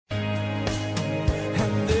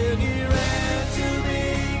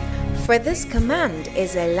For this command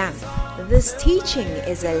is a lamp, this teaching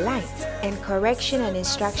is a light, and correction and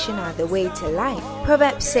instruction are the way to life.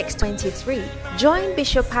 Proverbs 6:23. Join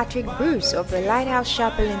Bishop Patrick Bruce of the Lighthouse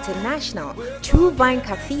Chapel International, True Vine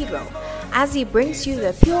Cathedral, as he brings you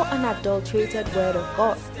the pure, unadulterated Word of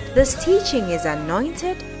God. This teaching is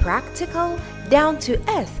anointed, practical, down to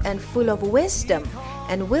earth, and full of wisdom,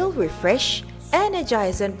 and will refresh,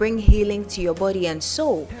 energize, and bring healing to your body and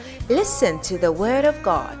soul. Listen to the Word of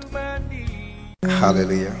God.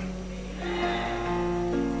 Hallelujah.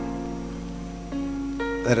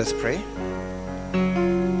 Let us pray.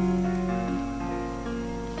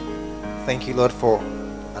 Thank you, Lord, for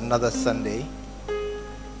another Sunday,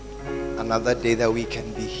 another day that we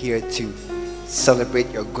can be here to celebrate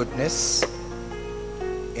your goodness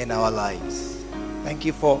in our lives. Thank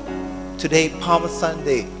you for today, Palm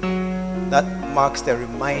Sunday, that marks the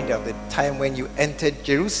reminder of the time when you entered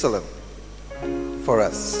Jerusalem for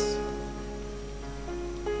us.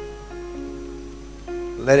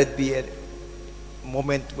 Let it be a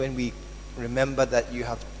moment when we remember that you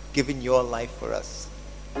have given your life for us,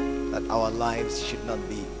 that our lives should not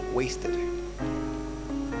be wasted.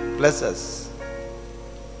 Bless us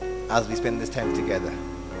as we spend this time together.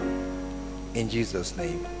 In Jesus'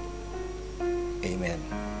 name, amen.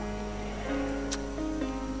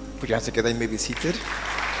 Put your hands together, you may be seated.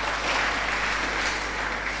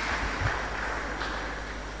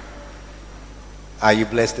 Are you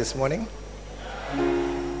blessed this morning?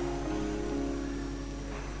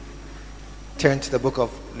 Turn to the book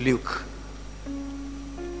of Luke,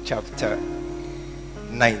 chapter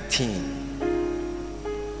 19.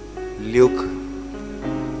 Luke,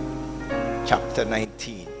 chapter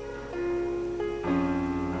 19.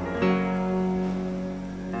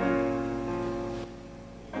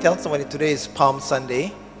 Tell somebody today is Palm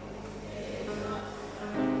Sunday.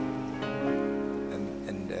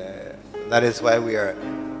 And that is why we are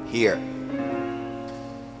here.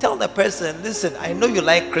 Tell the person, listen, I know you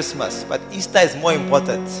like Christmas, but Easter is more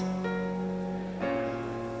important.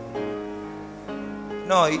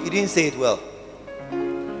 No, you didn't say it well.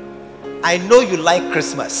 I know you like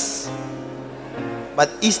Christmas, but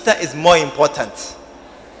Easter is more important.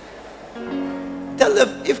 Tell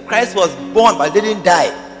them, if Christ was born but didn't die,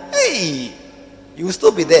 hey, you will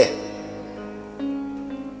still be there.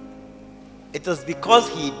 It was because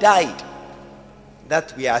he died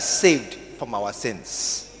that we are saved from our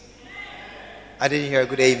sins. I didn't hear a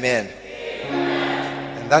good amen.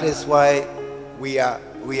 And that is why we are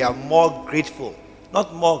more grateful.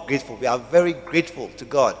 Not more grateful, we are very grateful to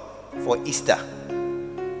God for Easter.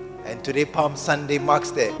 And today, Palm Sunday, marks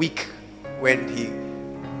the week when he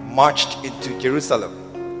marched into Jerusalem.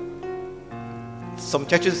 Some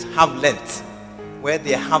churches have Lent, where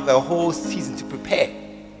they have a whole season to prepare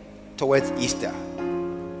towards Easter.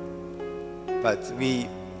 But we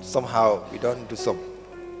don't do so.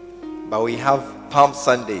 But we have Palm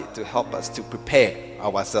Sunday to help us to prepare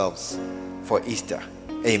ourselves for Easter.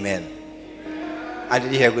 Amen. I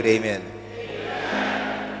didn't hear a good amen.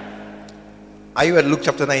 Are you at Luke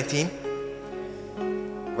chapter 19?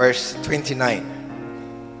 Verse 29.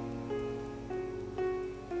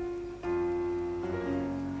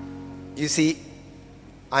 You see,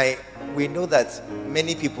 we know that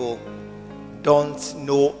many people don't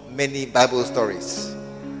know many Bible stories.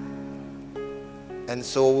 And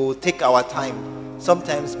so we'll take our time.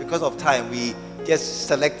 Sometimes because of time, we just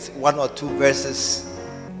select one or two verses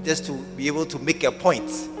just to be able to make a point.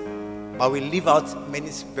 But we leave out many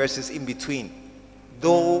verses in between.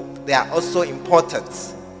 Though they are also important,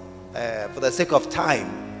 for the sake of time,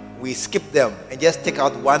 we skip them and just take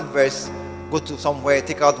out one verse, go to somewhere,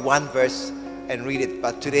 take out one verse and read it.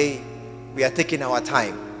 But today, we are taking our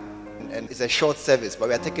time. And it's a short service, but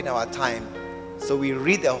we are taking our time. So we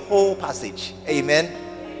read the whole passage. Amen.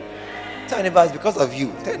 Tell anybody it's because of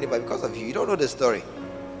you. Tell anybody because of you. You don't know the story.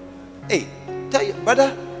 Hey, tell your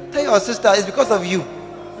brother, tell your sister it's because of you.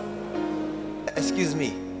 Excuse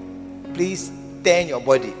me. Please turn your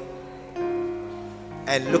body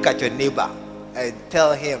and look at your neighbor and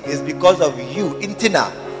tell him it's because of you.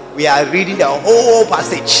 Intina, we are reading the whole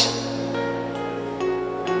passage.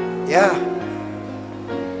 Yeah.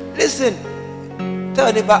 Listen. Tell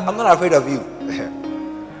your neighbor, I'm not afraid of you.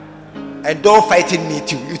 And don't frighten me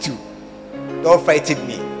too, you too. Don't frighten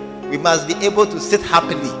me. We must be able to sit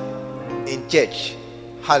happily in church.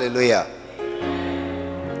 Hallelujah.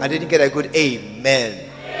 I didn't get a good amen.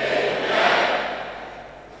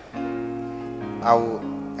 I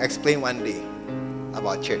will explain one day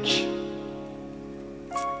about church.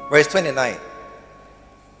 Verse 29.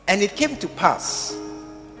 And it came to pass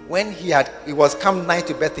when he was come nigh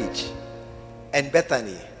to Bethphage and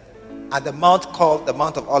Bethany, at the mount called the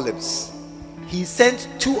Mount of Olives, he sent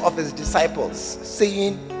 2 of his disciples,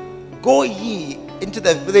 saying, "Go ye into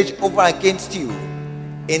the village over against you,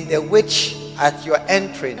 in the which at your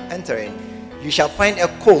entering you shall find a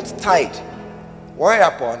colt tied,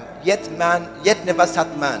 whereupon yet never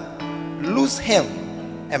sat man. Loose him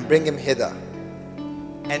and bring him hither.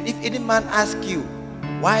 And if any man ask you,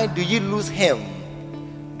 why do ye loose him?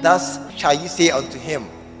 Thus shall ye say unto him,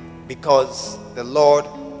 because the Lord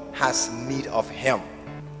has need of him."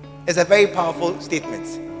 It's a very powerful statement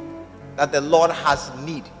that the Lord has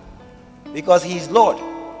need, because he is Lord.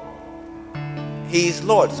 He is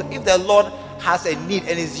Lord. So if the Lord has a need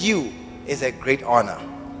and is you, it's a great honor.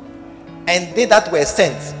 And they that were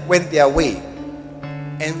sent went their way,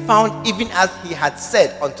 and found even as he had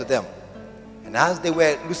said unto them. And as they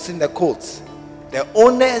were loosing the colt, the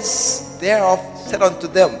owners thereof said unto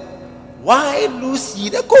them, "Why loose ye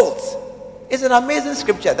the colt?" It's an amazing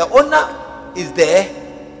scripture. The owner is there.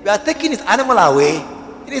 We are taking his animal away,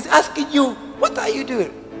 and he's asking you, "What are you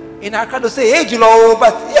doing?" In our crowd to say, "Hey, Julo,"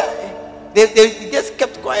 but yeah, they just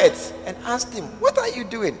kept quiet and asked him, "What are you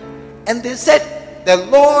doing?" And they said, "The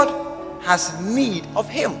Lord has need of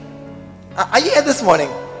him." Are you here this morning?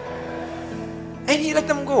 And he let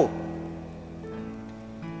them go.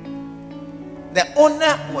 The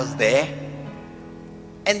owner was there,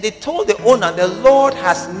 and they told the owner, "The Lord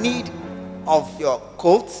has need of your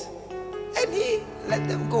colt," and he let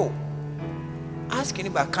them go. Ask your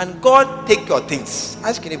neighbor, can God take your things?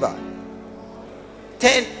 Ask your neighbor.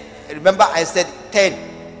 10. Remember I said 10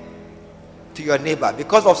 to your neighbor.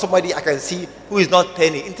 Because of somebody I can see who is not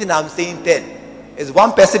 10. Until I'm saying 10. It's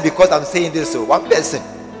one person because I'm saying this. So one person.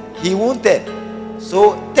 He won't 10.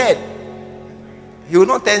 So 10. He will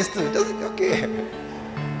not 10 still. Just okay.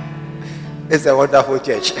 It's a wonderful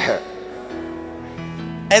church.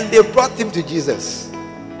 And they brought him to Jesus.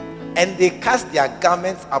 And they cast their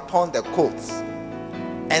garments upon the colt,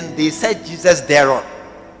 and they set Jesus thereon.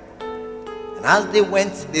 And as they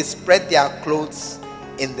went, they spread their clothes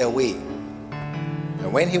in the way.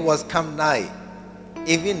 And when he was come nigh,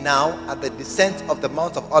 even now at the descent of the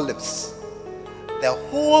Mount of Olives, the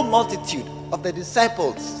whole multitude of the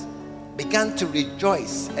disciples began to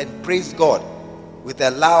rejoice and praise God with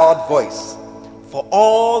a loud voice for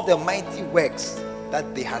all the mighty works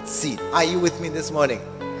that they had seen. Are you with me this morning?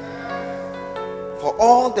 For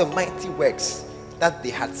all the mighty works that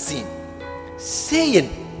they had seen,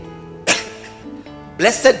 saying,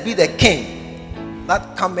 "Blessed be the King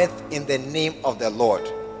that cometh in the name of the Lord.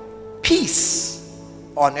 Peace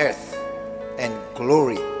on earth and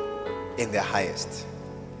glory in the highest."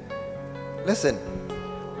 Listen,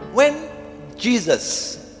 when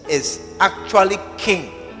Jesus is actually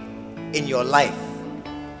King in your life,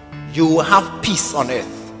 you will have peace on earth.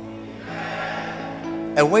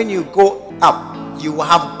 And when you go up, you will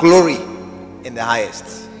have glory in the highest.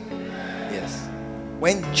 Yes.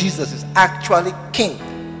 When Jesus is actually King,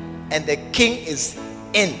 and the King is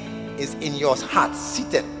in your heart,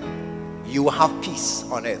 seated, you will have peace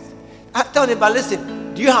on earth. I tell him, but listen,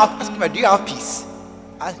 ask him, do you have peace?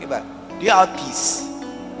 Ask him, do you have peace?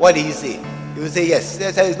 What did he say? He will say yes. He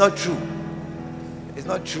said, it's not true. It's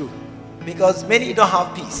not true. Because many don't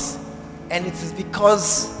have peace. And it is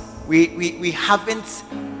because we haven't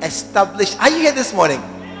established. Are you here this morning?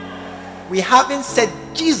 We haven't set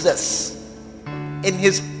Jesus in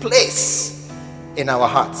his place in our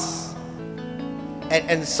hearts.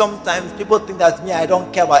 And sometimes people think that me, I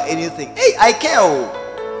don't care about anything. Hey, I care.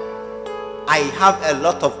 I have a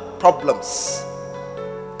lot of problems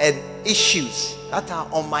and issues that are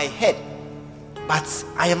on my head. But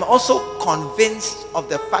I am also convinced of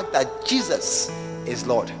the fact that Jesus is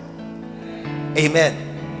Lord. Amen.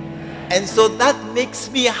 And so that makes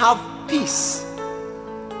me have peace.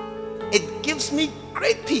 It gives me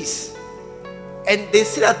great peace. And they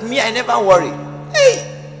say that me, I never worry. Hey,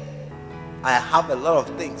 I have a lot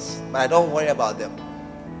of things, but I don't worry about them.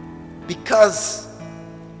 Because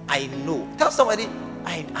I know. Tell somebody,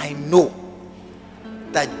 I know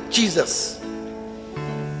that Jesus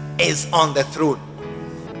is on the throne.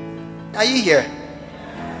 Are you here?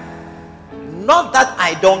 Not that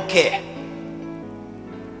I don't care.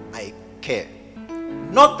 I care.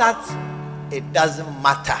 Not that it doesn't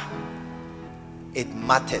matter. It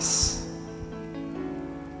matters.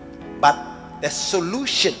 But the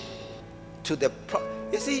solution to the problem,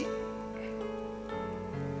 you see,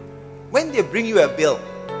 when they bring you a bill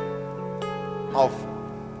of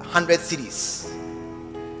 100 cedis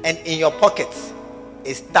and in your pocket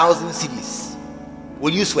is 1,000 cedis,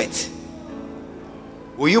 will you sweat?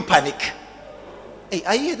 Will you panic? Hey,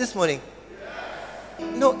 are you here this morning?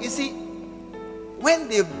 No, you see, when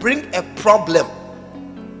they bring a problem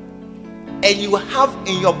and you have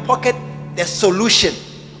in your pocket the solution,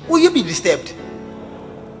 will you be disturbed?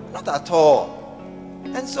 Not at all.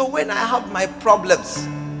 And so when I have my problems,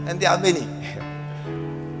 and there are many,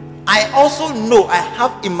 I also know I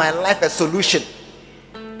have in my life a solution.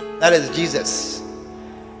 That is Jesus.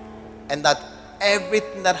 And that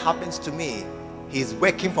everything that happens to me, He's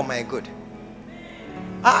working for my good.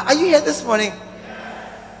 Are you here this morning?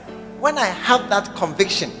 When I have that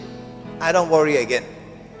conviction, I don't worry again.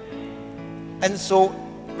 And so,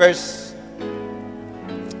 verse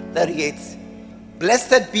 38,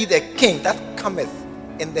 blessed be the King that cometh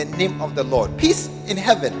in the name of the Lord. Peace in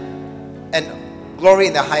heaven and glory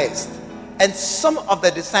in the highest. And some of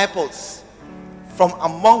the disciples from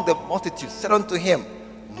among the multitude said unto him,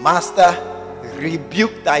 Master,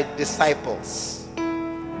 rebuke thy disciples.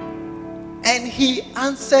 And he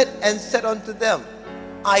answered and said unto them,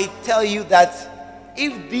 I tell you that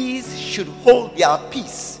if these should hold their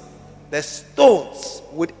peace, the stones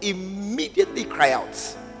would immediately cry out.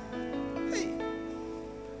 Hey.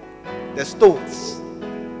 The stones.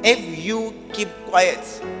 If you keep quiet,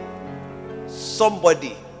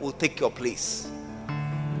 somebody will take your place.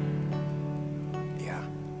 Yeah.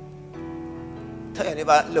 Tell your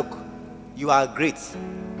neighbor, look, you are great,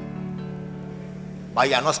 but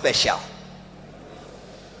you are not special.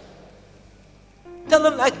 Tell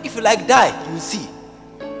them, like, if you like die, you will see.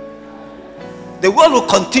 The world will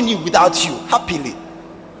continue without you happily.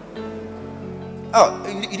 Oh,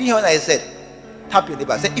 you didn't hear what I said? Tap your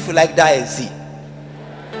neighbor. Say, if you like die and see.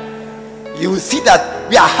 You will see that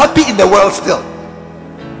we are happy in the world still.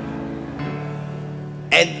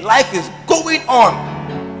 And life is going on.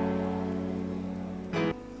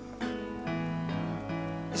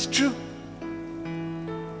 It's true.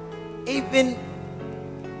 Even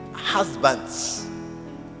husbands,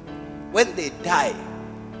 when they die,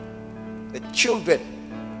 the children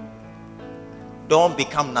don't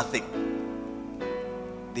become nothing.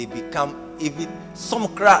 They become even,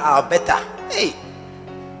 some cry are better. Hey,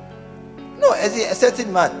 no, as a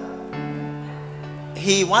certain man,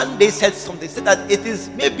 he one day said something, said that it is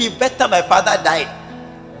maybe better my father died.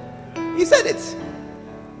 He said it.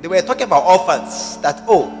 They were talking about orphans, that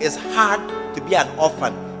oh, it's hard to be an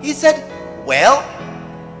orphan. He said, well,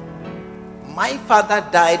 my father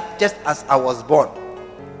died just as I was born.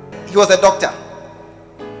 He was a doctor.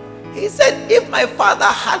 He said, if my father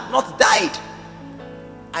had not died,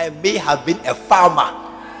 I may have been a farmer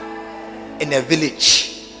in a village.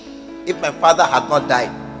 If my father had not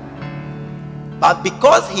died. But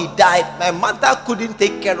because he died, my mother couldn't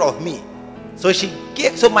take care of me. So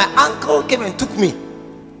my uncle came and took me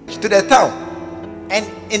to the town. And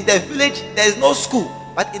in the village, there is no school.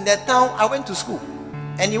 But in the town, I went to school.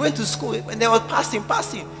 And he went to school, and there was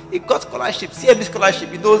passing. He got scholarship, CMB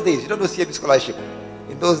scholarship in those days. You don't know CMB scholarship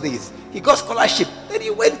in those days. He got scholarship. Then he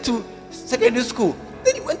went to secondary school.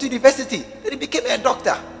 Then he went to university. Then he became a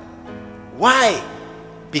doctor. Why?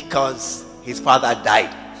 Because his father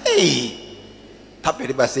died. Hey! Tap your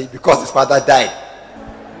neighbor, say, because his father died.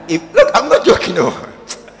 Look, I'm not joking. No.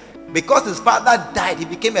 Because his father died, he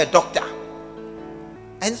became a doctor.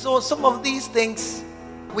 And so some of these things,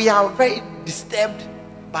 we are very disturbed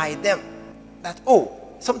by them. That, oh,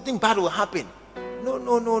 something bad will happen.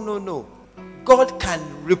 No. God can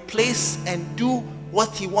replace and do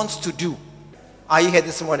what He wants to do. Are you here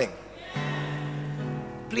this morning?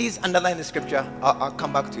 Please underline the scripture. I'll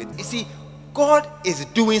come back to it. You see, God is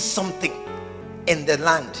doing something in the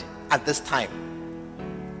land at this time.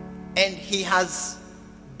 And He has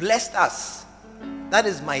blessed us. That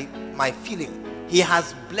is my feeling. He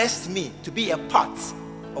has blessed me to be a part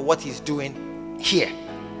of what He's doing here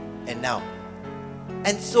and now.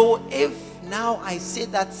 And so if now I say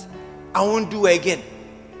that I won't do it again,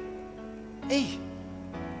 hey,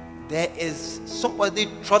 there is somebody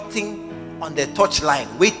trotting on the touch line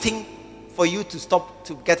waiting for you to stop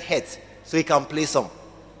to get hurt so he can play some.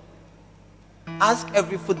 Ask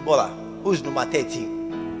every footballer who's number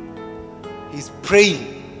 13. He's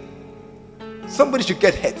praying somebody should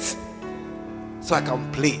get hurt so I can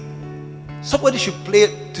play. Somebody should play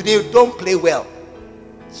today, don't play well,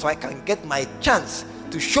 so I can get my chance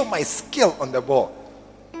to show my skill on the ball.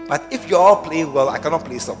 But if you're all playing well, I cannot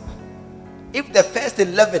play some. If the first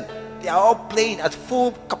 11, they are all playing at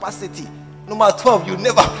full capacity, number 12, you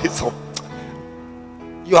never play some.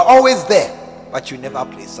 You are always there, but you never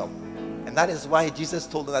play some. And that is why Jesus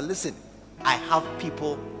told them that, listen, I have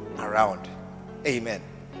people around. Amen.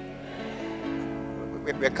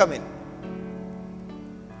 We're coming.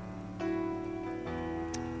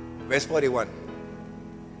 Verse 41.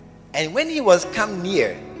 And when he was come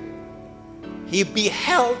near, He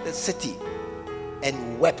beheld the city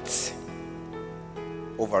and wept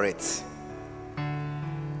over it,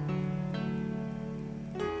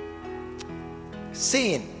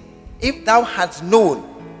 saying, if thou hadst known,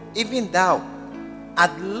 even thou,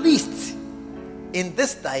 at least in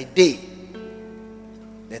this thy day,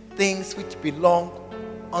 the things which belong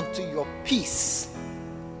unto your peace,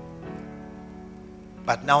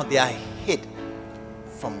 but now they are hid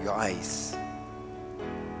from your eyes.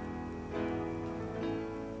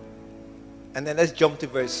 And then let's jump to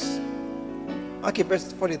verse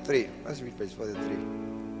 43. Let's read verse 43.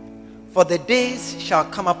 For the days shall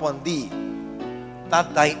come upon thee,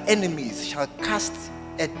 that thy enemies shall cast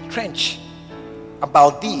a trench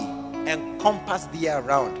about thee, and compass thee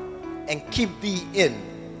around, and keep thee in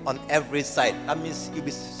on every side. That means you'll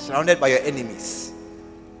be surrounded by your enemies.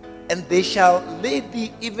 And they shall lay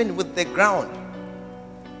thee even with the ground,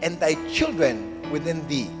 and thy children within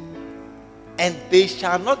thee. And they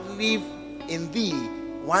shall not leave in thee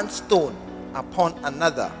one stone upon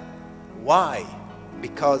another. Why?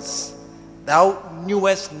 Because thou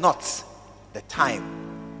knewest not the time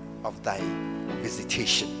of thy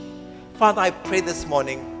visitation. Father, I pray this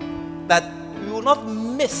morning that we will not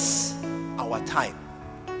miss our time.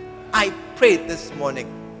 I pray this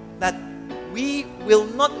morning that we will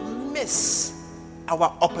not miss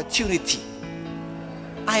our opportunity.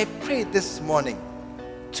 I pray this morning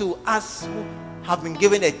to us who have been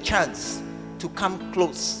given a chance to come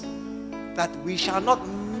close, that we shall not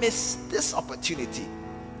miss this opportunity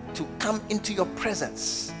to come into your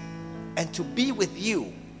presence and to be with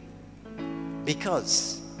you,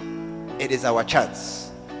 because it is our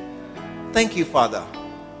chance. Thank you, Father.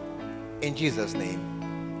 In Jesus' name,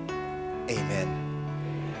 amen.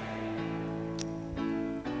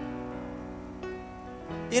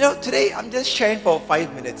 Today I'm just sharing for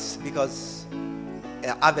 5 minutes because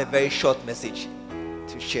I have a very short message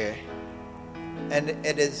to share. And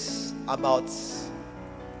it is about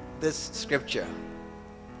this scripture.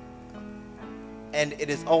 And it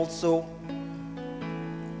is also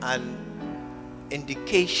an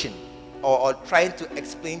indication or trying to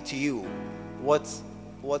explain to you what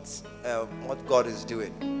God is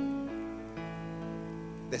doing.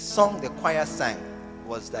 The song the choir sang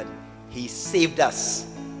was that He saved us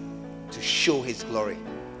to show His glory.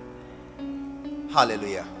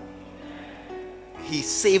 Hallelujah. He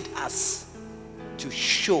saved us to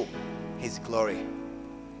show His glory.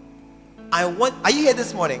 Are you here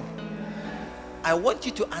this morning? I want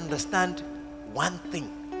you to understand one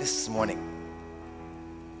thing this morning.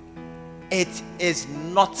 It is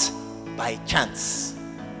not by chance.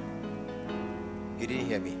 You didn't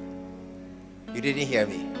hear me. You didn't hear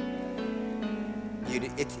me.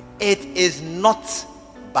 It is not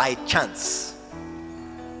by chance.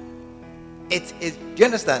 It is. Do you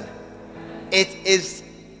understand? It is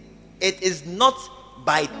not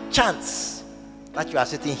by chance that you are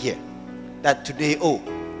sitting here. That today,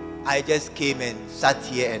 I just came and sat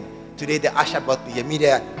here, and today the usher brought me here.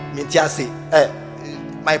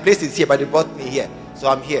 My place is here, but they brought me here, so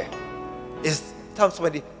I'm here. Tell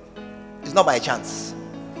somebody, it's not by chance.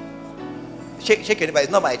 Shake it, but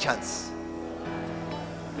it's not by chance.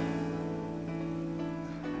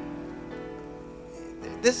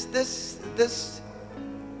 This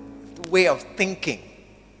way of thinking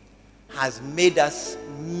has made us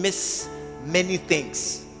miss many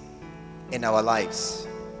things in our lives.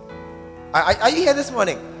 Are you here this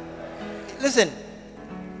morning? Listen,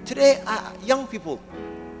 today, young people,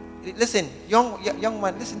 listen, young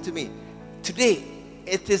man, listen to me. Today,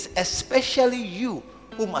 it is especially you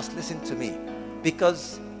who must listen to me,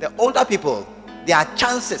 because the older people, their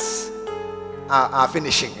chances are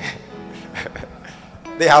finishing.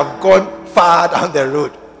 They have gone far down the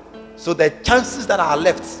road, so the chances that are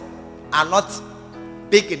left are not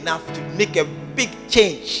big enough to make a big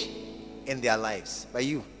change in their lives. But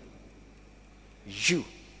you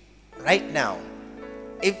right now,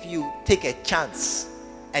 if you take a chance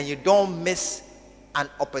and you don't miss an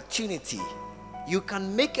opportunity, you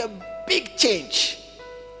can make a big change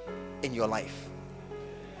in your life.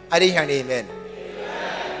 I didn't hear an amen.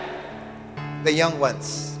 The young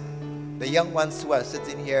ones who are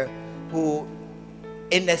sitting here, who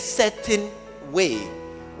in a certain way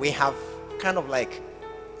we have kind of like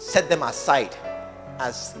set them aside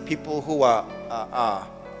as people who are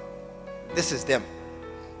this is them.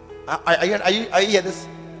 Are you here?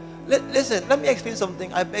 Listen, let me explain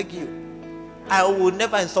something. I beg you. I will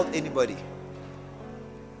never insult anybody.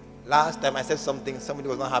 Last time I said something, somebody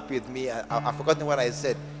was not happy with me. I've forgotten what I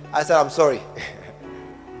said. I said I'm sorry.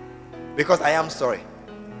 Because I am sorry.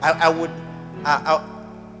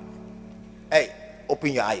 Hey,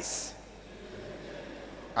 open your eyes.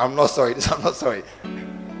 I'm not sorry. I'm not sorry.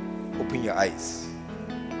 Open your eyes.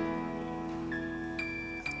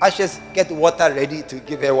 Ashes, get water ready to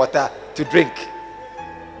give her water to drink.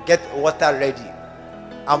 Get water ready.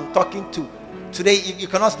 I'm talking to. Today, you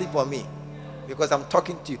cannot sleep on me because I'm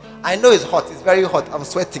talking to you. I know it's hot. It's very hot. I'm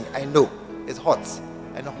sweating. I know it's hot.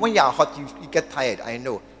 And when you are hot, you get tired. I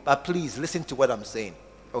know. But please listen to what I'm saying.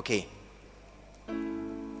 Okay.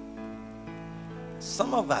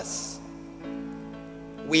 Some of us,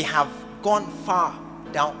 we have gone far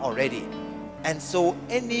down already. And so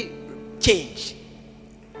any change,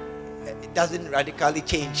 it doesn't radically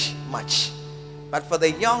change much. But for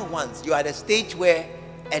the young ones, you are at a stage where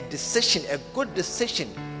a decision, a good decision,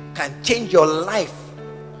 can change your life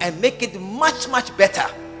and make it much, much better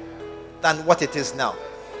than what it is now.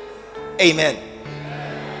 Amen.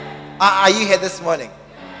 Are you here this morning?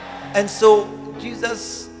 And so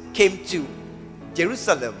Jesus came to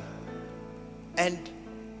Jerusalem, and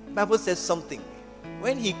Bible says something.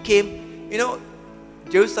 When he came,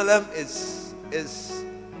 Jerusalem is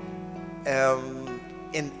at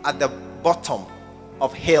the bottom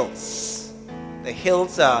of hills. The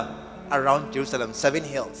hills are around Jerusalem, 7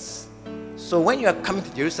 hills. So when you are coming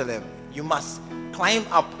to Jerusalem, you must climb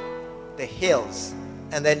up the hills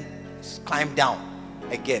and then climb down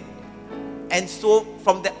again. And so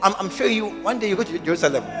from the, I'm sure you, one day you go to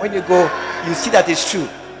Jerusalem, when you go, you see that it's true,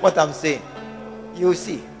 what I'm saying. You will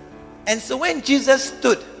see. And so when Jesus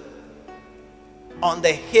stood on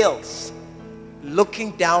the hills,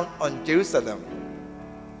 looking down on Jerusalem,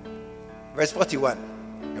 verse 41,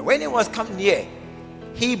 and when he was come near,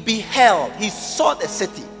 he beheld, he saw the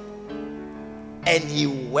city, and he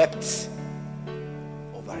wept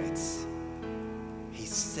over it. He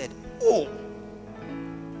said, oh,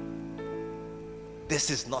 this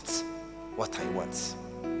is not what I want.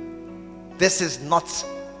 This is not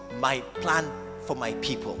my plan for my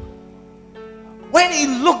people. When he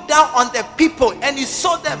looked down on the people and he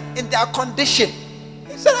saw them in their condition,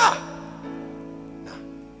 he said, no.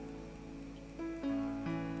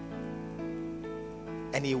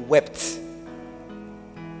 And he wept.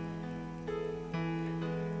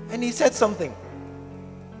 And he said something.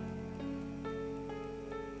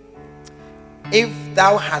 If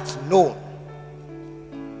thou hadst known,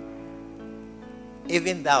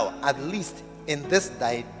 even thou, at least in this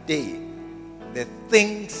thy day, the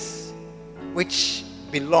things which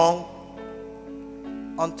belong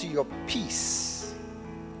unto your peace,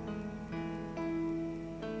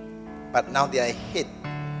 but now they are hid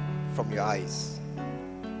from your eyes.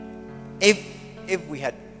 If we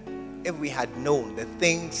had known the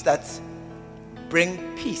things that bring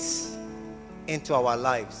peace into our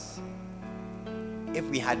lives, if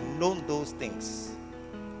we had known those things,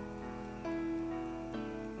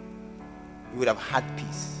 we would have had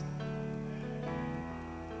peace.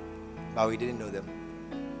 But we didn't know them.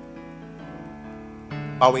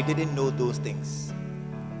 But we didn't know those things.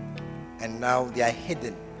 And now they are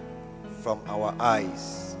hidden from our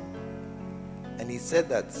eyes. And he said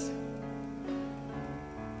that,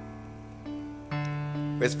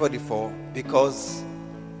 verse 44, because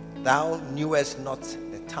thou knewest not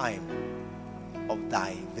the time of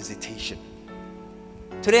thy visitation.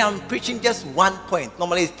 Today I'm preaching just 1 point.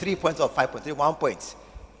 Normally it's 3 points or 5 points. 1 point.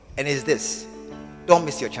 And it's this. Don't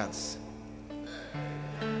miss your chance.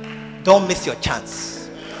 Don't miss your chance.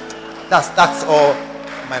 That's all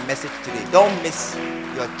my message today. Don't miss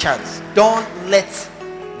your chance. Don't let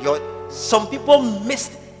some people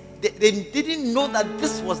missed. They didn't know that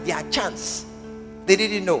this was their chance. They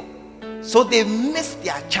didn't know. So they missed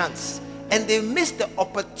their chance. And they missed the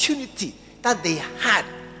opportunity that they had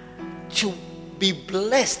to be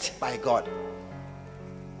blessed by God.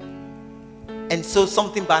 And so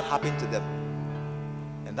something bad happened to them.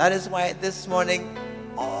 And that is why this morning,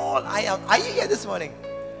 are you here this morning?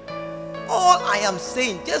 All I am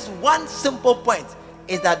saying, just one simple point,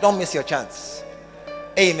 is that don't miss your chance.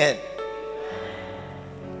 Amen.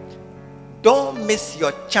 Don't miss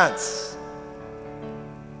your chance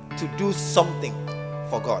to do something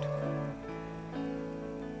for God.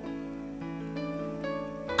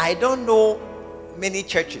 I don't know many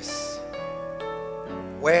churches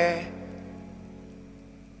where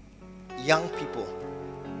young people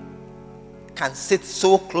can sit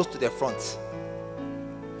so close to the front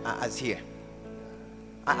as here.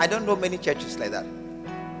 I don't know many churches like that.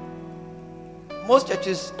 Most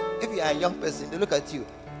churches, if you are a young person, they look at you,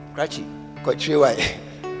 Krachi, why?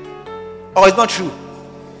 Oh, it's not true.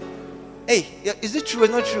 Hey, is it true or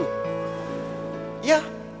not true? Yeah.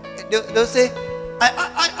 They'll say,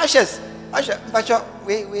 Ashes,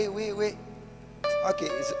 wait. Okay,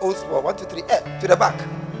 it's old school. 1, 2, 3, to the back.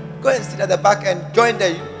 Go and sit at the back and join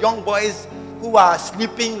the young boys who are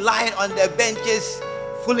sleeping, lying on their benches,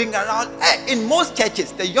 fooling around. In most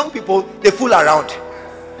churches, the young people, they fool around.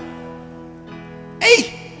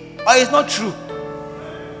 Hey, or it's not true.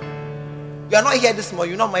 You are not here this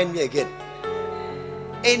morning, you not mind me again.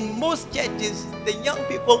 In most churches, the young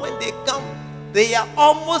people, when they come, they are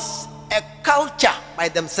almost a culture by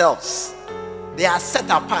themselves. They are set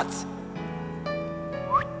apart.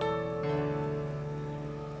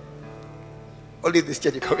 Only this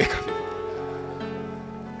church you can wake up.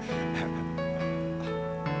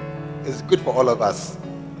 It's good for all of us.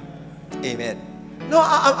 Amen. No,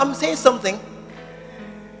 I'm saying something.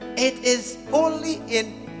 It is only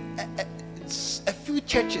in a few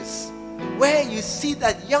churches where you see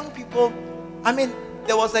that young people, I mean,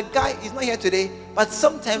 there was a guy, he's not here today, but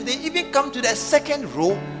sometimes they even come to the second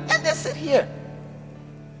row and they sit here.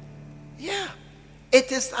 Yeah.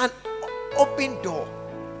 It is an open door.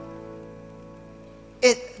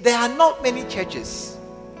 There are not many churches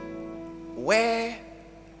where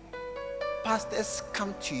pastors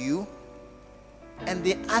come to you and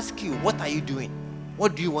they ask you, what are you doing?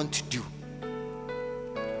 What do you want to do?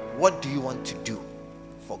 What do you want to do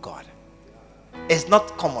for God? It's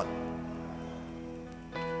not common.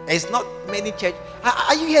 It's not many churches.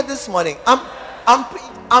 Are you here this morning?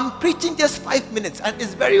 I'm preaching just 5 minutes and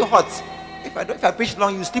it's very hot. If I preach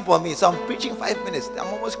long, you sleep on me. So I'm preaching 5 minutes. I'm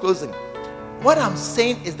almost closing. What I'm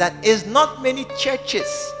saying is that it's not many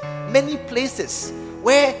churches, many places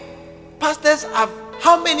where pastors have.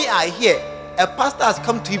 How many are here? A pastor has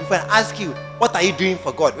come to you before and asked you, what are you doing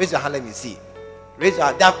for God? Raise your hand, let me see. Raise your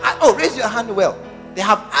hand. Raise your hand well. They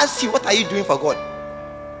have asked you, what are you doing for God?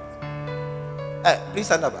 Please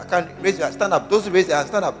stand up. I can't raise your hand. Stand up. Those who raise their hand,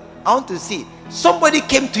 stand up. I want to see. Somebody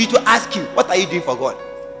came to you to ask you, what are you doing for God?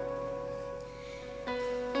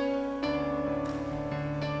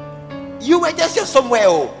 You were just here somewhere.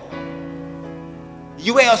 Oh.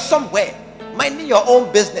 You were somewhere, minding your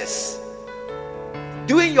own business,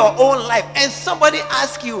 doing your own life, and somebody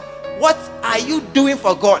asked you, what are you doing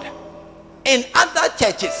for God? In other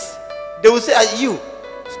churches, they will say,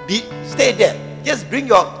 stay there. Just bring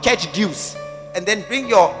your church dues, and then bring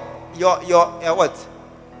your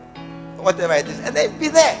whatever it is, and then be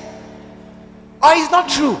there. Or it's not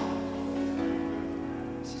true.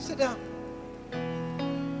 Sit down.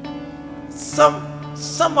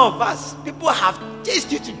 Some of us, people have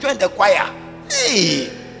chased you to join the choir. Hey,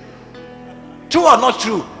 true or not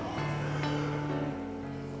true?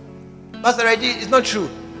 Pastor Reggie, it's not true.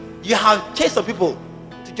 You have chased some people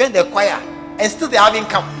to join the choir, and still they haven't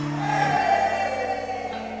come.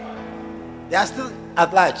 They are still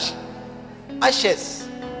at large. Ashes.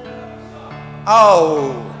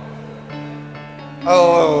 Oh,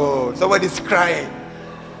 somebody's crying.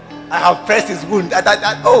 I have pressed his wound.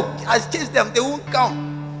 I chased them, they won't come.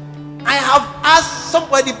 I have asked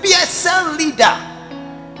somebody, be a cell leader.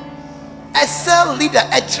 A cell leader,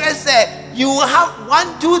 a treasurer. You will have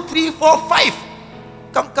 1, 2, 3, 4, 5.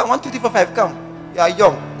 Come, 1, 2, 3, 4, 5, come. You are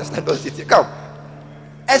young. That's not those cities. Come.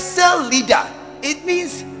 A cell leader. It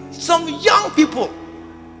means some young people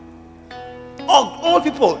or old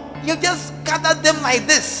people. You just gather them like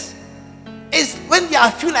this. It's when they are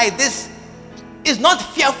feel like this, it's not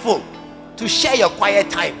fearful to share your quiet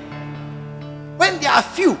time. When they are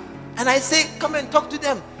few, and I say, come and talk to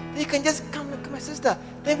them, they can just come, my sister.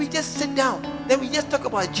 Then we just sit down. Then we just talk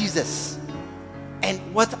about Jesus and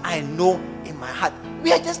what I know in my heart.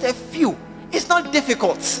 We are just a few. It's not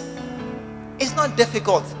difficult. It's not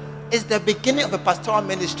difficult. It's the beginning of a pastoral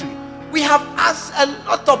ministry. We have asked a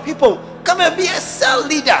lot of people, come and be a cell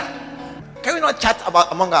leader. Can we not chat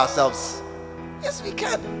about among ourselves? Yes, we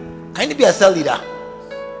can. Can you be a cell leader?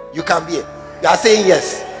 You can be. You are saying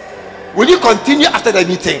yes. Will you continue after the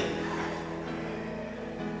meeting?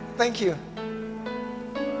 Thank you.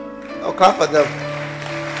 I'll clap for them.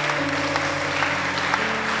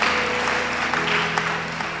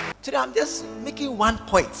 Today I'm just making one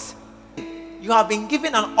point. You have been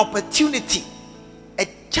given an opportunity, a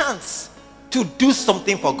chance to do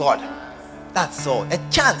something for God. That's all. A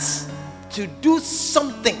chance to do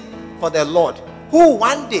something for the Lord, who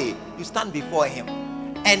one day you stand before him.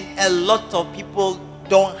 And a lot of people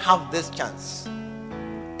don't have this chance.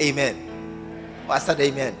 Amen. I said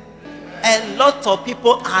amen. A lot of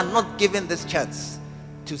people are not given this chance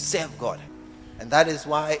to serve God. And that is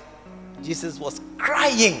why Jesus was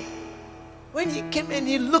crying. When he came and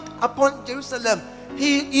he looked upon Jerusalem,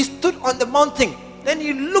 he stood on the mountain. Then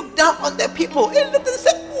he looked down on the people. He looked and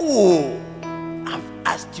said, oh, I've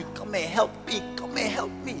asked you, come and help me. Come and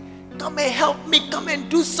help me. Come and help me. Come and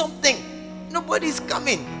do something. Nobody's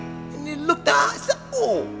coming. And he looked down and said,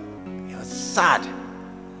 oh, Sad.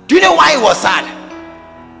 Do you know why he was sad?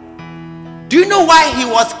 Do you know why he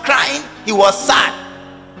was crying? He was sad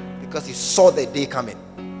because he saw the day coming.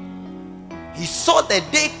 He saw the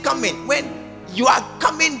day coming when you are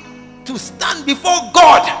coming to stand before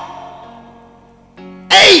God.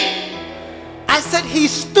 Hey, I said he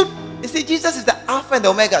stood. You see, Jesus is the Alpha and the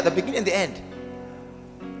Omega, the beginning and the end.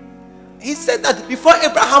 He said that before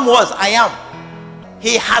Abraham was, I am.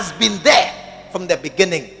 He has been there from the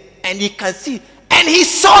beginning, and he can see, and he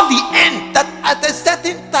saw the end, that at a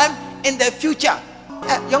certain time in the future,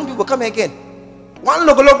 young people, come again. One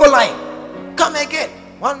logo line. Come again.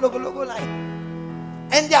 One logo line.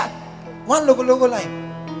 And they are one logo line.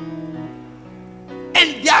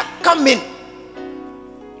 And they are coming.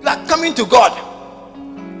 You are coming to God.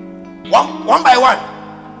 One by one.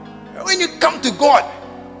 When you come to God,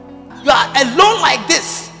 you are alone like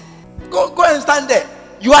this. Go and stand there.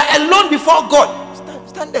 You are alone before God.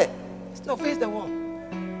 Stand there. Still face the wall.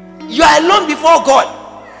 You are alone before God.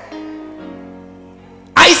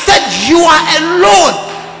 I said you are alone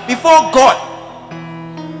before God.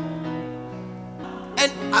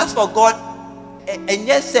 And as for God, and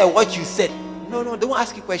yes, say what you said. No, don't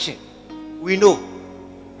ask you a question. We know.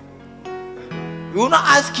 We will not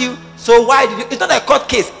ask you, so why did you? It's not a court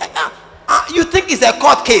case. You think it's a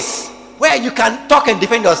court case where you can talk and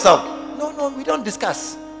defend yourself. No, we don't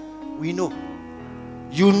discuss. We know.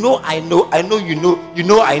 You know, I know. I know, you know. You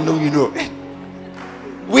know, I know, you know.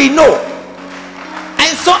 We know.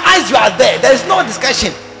 And so as you are there is no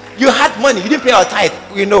discussion. You had money, you didn't pay your tithe.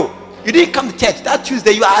 We know. You didn't come to church that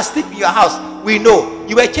Tuesday. You are asleep in your house. We know.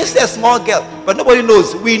 You were chasing a small girl, but nobody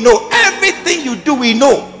knows. We know. Everything you do, we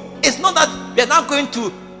know. It's not that we are not going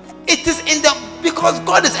to. It is in the, because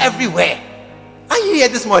God is everywhere. Are you here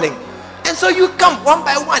this morning? And so you come one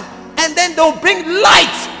by one, and then they'll bring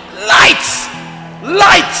lights.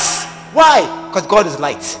 Why? Because God is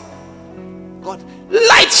light. God,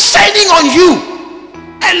 light shining on you,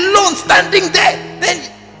 alone standing there.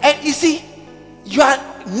 Then, and you see, you are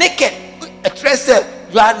naked, a treasure.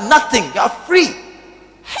 You are nothing. You are free.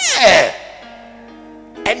 Hey,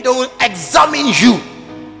 and they will examine you.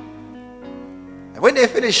 And when they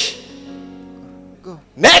finish, go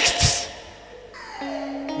next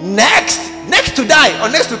to die or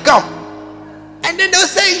next to come. And then they'll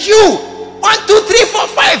say, you 1, 2, 3, 4,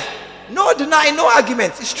 5. No deny, no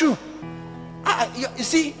argument. It's true. You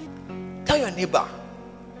see, tell your neighbor,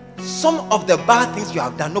 some of the bad things you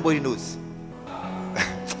have done, nobody knows.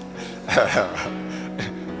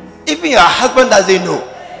 Even your husband doesn't know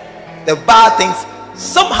the bad things.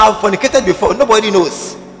 Some have fornicated before, nobody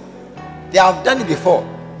knows. They have done it before,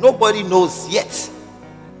 nobody knows yet.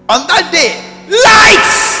 On that day,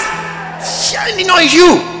 lights shining on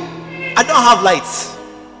you. I don't have lights.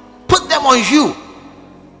 Put them on you.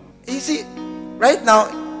 You see, right now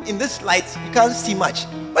in this light you can't see much.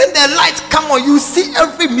 When the lights come on, you see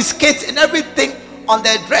every miscut and everything on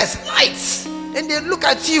their dress. Lights. Then they look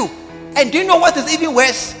at you. And do you know what is even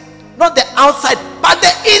worse? Not the outside, but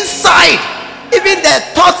the inside. Even the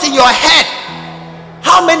thoughts in your head.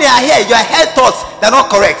 How many are here? Your head thoughts, they're not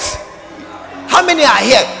correct. How many are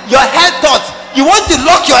here? Your head thoughts, you want to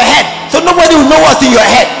lock your head so nobody will know what's in your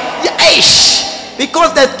head.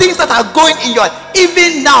 Because the things that are going in your,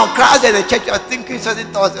 even now, crowds in the church, you're thinking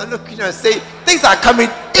certain thoughts, you're looking and saying things are coming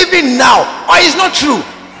even now. Or it's not true.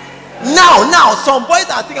 Now, some boys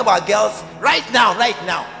are thinking about girls right now.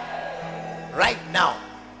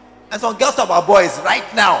 And some girls talk about boys right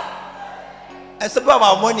now. And some people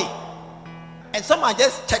about money. And some are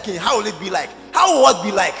just checking, how will it be like? How will what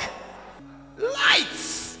be like?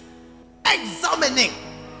 Lights. Examining.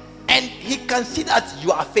 And he can see that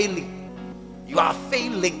you are failing. You are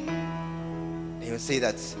failing. And he will say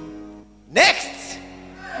that, next.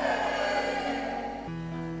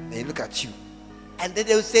 They look at you. And then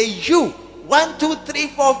they will say, you 1, 2, 3,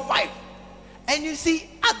 4, 5. And you see,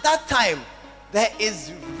 at that time, there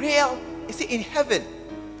is real, you see, in heaven,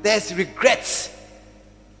 there's regrets.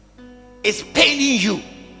 It's paining you.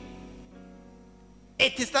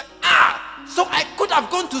 It is like, so I could have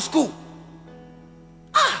gone to school.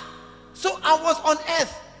 So I was on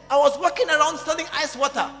earth. I was walking around selling ice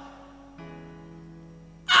water.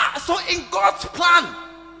 So in God's plan,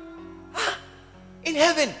 in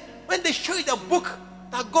heaven, when they show you the book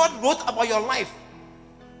that God wrote about your life,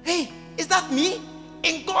 hey, is that me?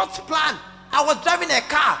 In God's plan, I was driving a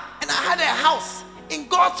car and I had a house. In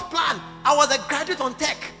God's plan, I was a graduate on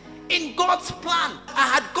tech. In God's plan, I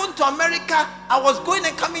had gone to America. I was going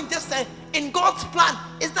and coming just in God's plan.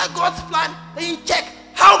 Is that God's plan? Then you check.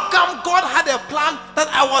 How come God had a plan that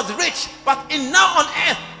I was rich, but now on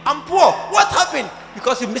earth I'm poor? What happened?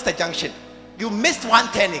 Because you missed a junction. You missed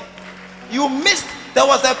one turning. You missed, there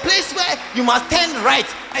was a place where you must turn right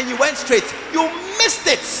and you went straight. You missed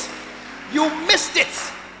it. You missed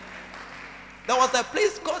it. There was a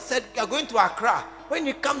place God said you are going to Accra. When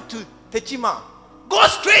you come to Techima, go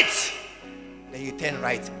straight. Then you turn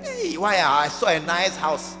right. Hey, why? I saw a nice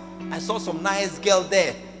house. I saw some nice girl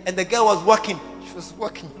there. And the girl was working. She was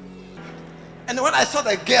working. And when I saw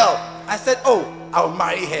the girl, I said, oh, I'll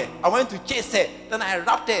marry her. I went to chase her. Then I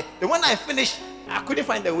wrapped her. Then when I finished, I couldn't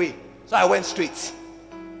find the way. So I went straight.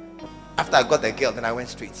 After I got the girl, then I went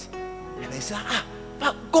straight. And I said,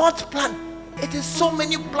 but God's plan. It is so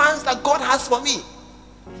many plans that God has for me.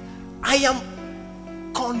 I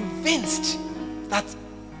am convinced that,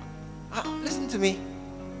 listen to me,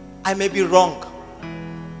 I may be wrong.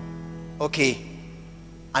 Okay,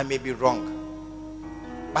 I may be wrong.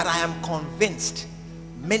 But I am convinced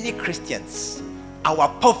many Christians, our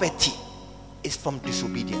poverty is from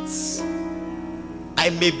disobedience. I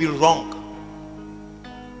may be wrong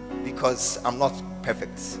because I'm not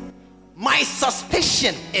perfect. My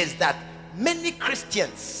suspicion is that many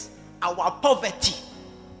Christians, our poverty,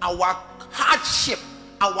 our hardship,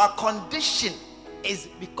 our condition is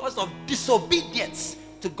because of disobedience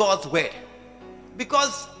to God's word.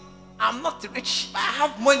 Because I'm not rich, but I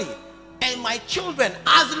have money. And my children,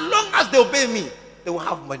 as long as they obey me, they will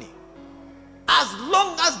have money. As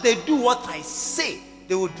long as they do what I say,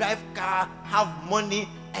 they will drive car, have money,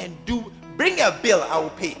 and bring a bill, I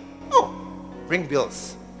will pay. Oh, bring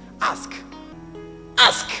bills. Ask,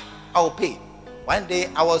 I will pay. One day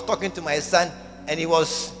I was talking to my son, and he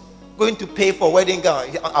was going to pay for wedding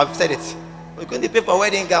gown. I've said it. We're going to pay for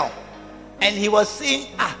wedding gown, and he was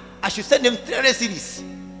saying, I should send him 300 cedis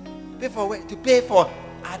to pay for.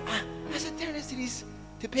 I said 300 cedis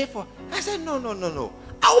to pay for. I said no.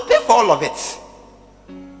 I will pay for all of it.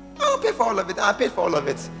 I paid for all of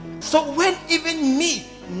it. So when even me,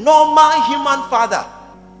 normal human father,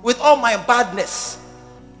 with all my badness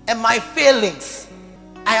and my failings,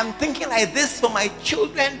 I am thinking like this for my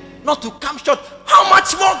children not to come short, how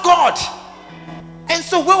much more God? And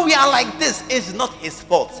so when we are like this, it's not his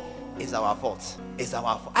fault, it's our fault. It's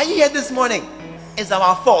our fault. Are you here this morning? It's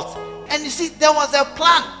our fault. And you see, there was a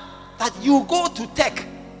plan that you go to tech.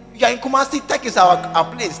 You are in Kumasi. Tech is our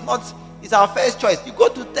place, it's our first choice. You go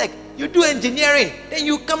to tech, you do engineering, then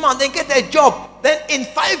you come out and get a job. Then in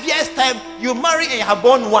 5 years' time, you marry and you have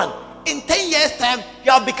born one. In 10 years' time,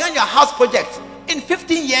 you have begun your house project. In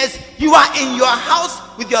 15 years, you are in your house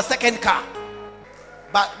with your second car.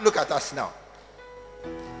 But look at us now.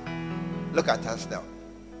 Look at us now.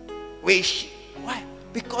 Why?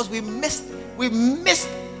 Because we missed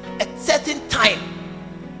a certain time,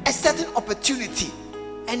 a certain opportunity.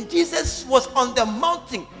 And Jesus was on the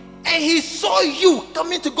mountain and he saw you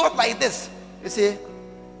coming to God like this. You say,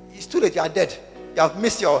 it's too late, you are dead. You have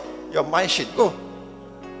missed your mansion. Go.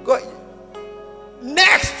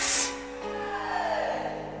 Next.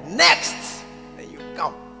 Then you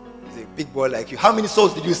come. He's a big boy like you. How many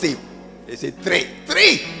souls did you save? They say 3.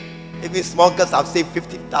 Even small girls have saved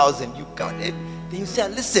 50,000. You count it. Then you say,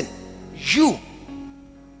 listen,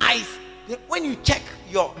 when you check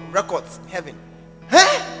your records in heaven,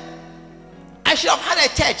 I should have had a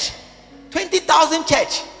church, 20,000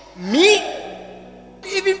 church. Me,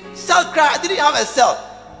 even cell cry, I didn't have a cell.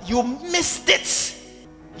 You missed it.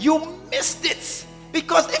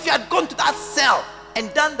 Because if you had gone to that cell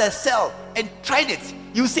and done the cell and tried it,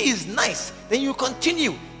 you see it's nice. Then you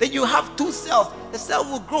continue. Then you have 2 cells. The cell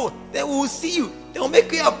will grow. Then we will see you. They will make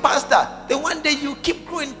you a pastor. Then one day you keep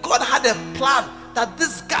growing. God had a plan that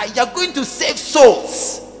this guy, you are going to save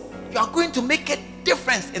souls. You are going to make a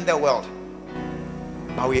difference in the world.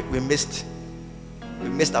 But we missed. We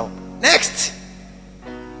missed out. Next.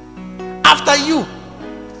 After you.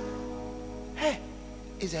 Hey,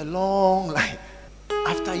 it's a long line.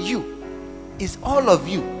 After you is all of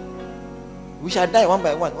you. We shall die one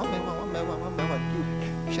by one.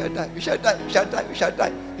 We shall die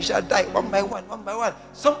one by one.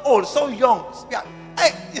 Some old, some young.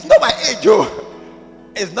 Hey, it's not by age, oh.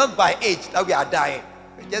 It's not by age that we are dying.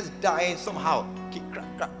 We're just dying somehow.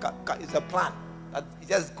 It's a plan. That it's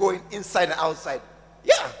just going inside and outside.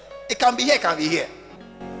 Yeah, it can be here,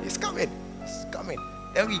 It's coming.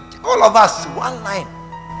 Then all of us, one line.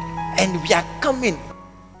 And we are coming.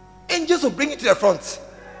 Angels will bring it to the front.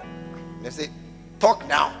 They say, talk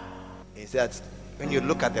now. He said, when you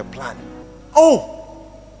look at the plan,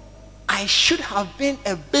 I should have been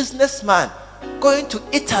a businessman going to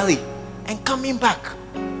Italy and coming back.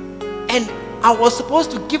 And I was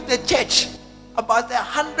supposed to give the church about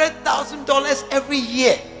 $100,000 every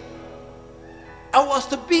year. I was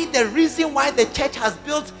to be the reason why the church has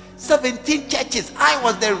built 17 churches. I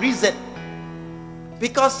was the reason.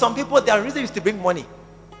 Because some people, their reason is to bring money.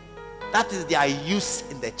 That is their use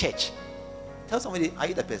in the church. Tell somebody, are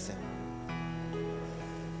you the person?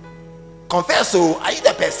 Confess, so are you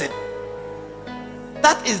the person?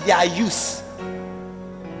 That is their use.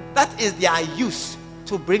 That is their use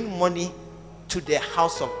to bring money to the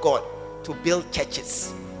house of God, to build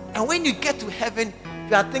churches. And when you get to heaven,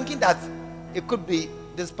 you are thinking that it could be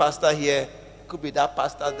this pastor here, it could be that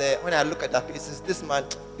pastor there. When I look at that place, it's this man,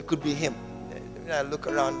 it could be him. When I look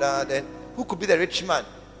around then who could be the rich man?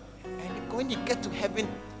 And when you get to heaven,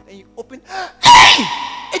 then you open, hey!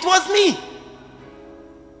 It was me!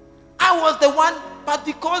 I was the one, but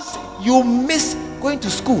because you miss going to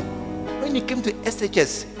school, when you came to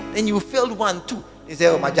SHS, then you failed 1, 2. You say,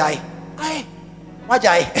 oh, Majai. Hey,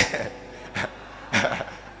 Majai.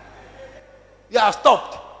 You have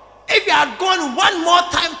stopped. If you had gone one more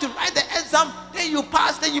time to write the exam, then you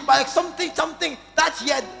pass, then you buy something, that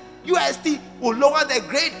year, UST will lower the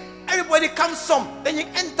grade. Everybody comes some. Then you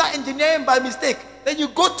enter engineering by mistake. Then you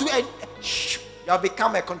go to you have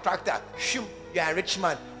become a contractor. You are a rich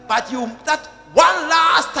man. But that one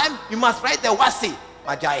last time, you must write the wasi,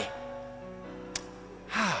 Majai.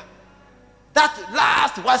 That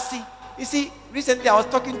last wasi. You see, recently I was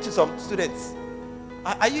talking to some students.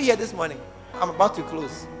 Are you here this morning? I'm about to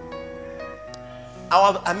close.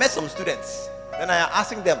 I met some students. Then I am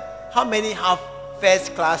asking them, how many have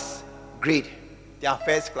first class grade? They are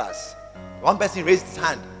first class. One person raised his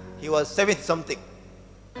hand. He was 70 something.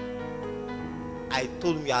 I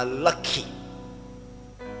told him, you are lucky.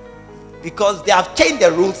 Because they have changed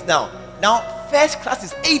the rules now. Now, first class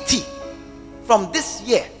is 80 from this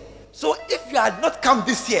year. So if you had not come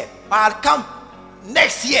this year, but had come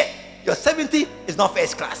next year, your 70 is not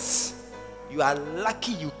first class. You are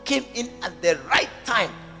lucky you came in at the right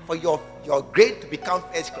time for your grade to become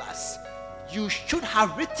first class. You should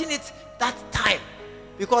have written it that time,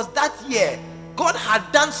 because that year God had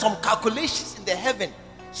done some calculations in the heaven,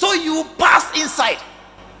 so you pass inside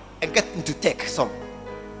and get into tech some.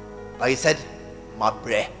 But he said, my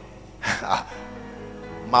bre,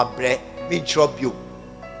 me drop you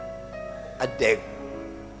at the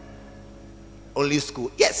only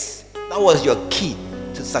school. Yes, that was your key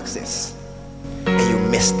to success, and you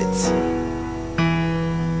missed it.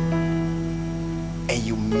 And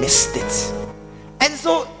you missed it. And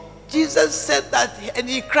so Jesus said that, and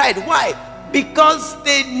he cried. Why? Because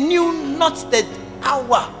they knew not the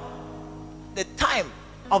hour, the time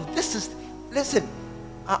of this is. Listen,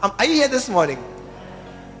 are you here this morning?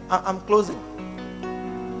 I'm closing.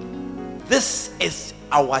 This is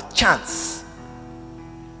our chance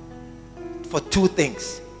for two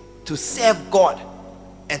things: to serve God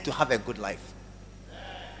and to have a good life.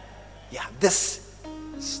 Yeah,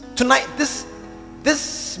 tonight,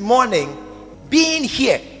 this morning, being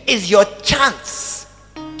here is your chance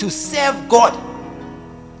to serve God.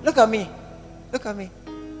 Look at me.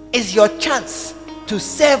 It's your chance to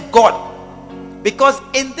serve God. Because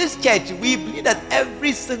in this church, we believe that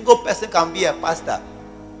every single person can be a pastor.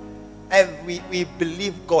 We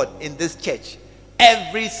believe God in this church.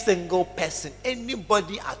 Every single person,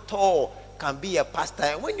 anybody at all can be a pastor.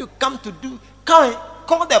 And when you come and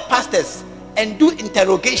call the pastors and do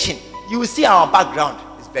interrogation, you will see our background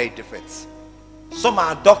is very different. Some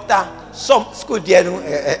are doctor, some school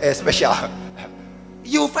special.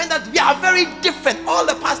 You will find that we are very different, all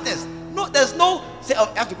the pastors. No, there's no say, oh,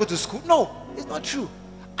 you have to go to school. No, it's not true.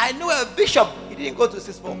 I know a bishop, he didn't go to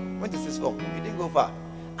Sisfo, went to Sisfo, he didn't go far.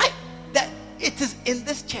 It is in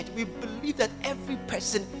this church, we believe that every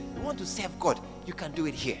person who wants to serve God, you can do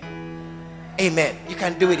it here. Amen. You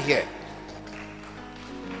can do it here.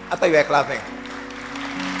 I thought you were clapping.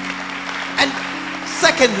 And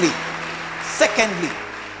secondly,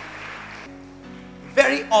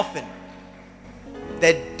 very often,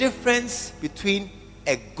 the difference between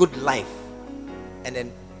a good life and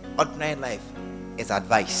an ordinary life is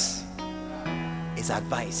advice. It's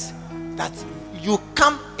advice. That you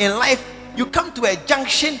come in life, you come to a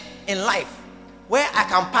junction in life where I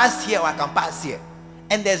can pass here or I can pass here.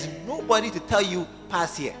 And there's nobody to tell you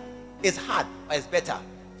pass here. It's hard, but it's better.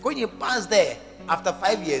 When you pass there, after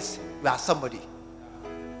 5 years, you are somebody.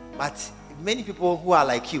 But many people who are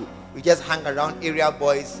like you, we just hang around area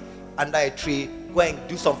boys under a tree, go and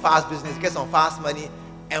do some fast business, get some fast money,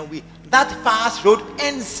 and that fast road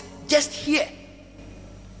ends just here.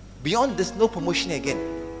 Beyond this, no promotion again.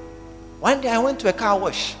 One day I went to a car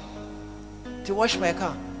wash to wash my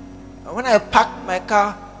car. And when I parked my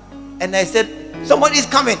car and I said, somebody is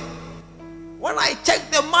coming. When I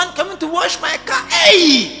checked the man coming to wash my car,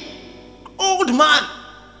 hey! old man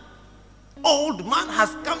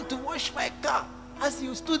has come to wash my car. As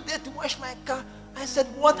you stood there to wash my car, I said,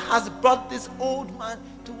 what has brought this old man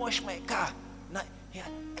to wash my car? Now, yeah,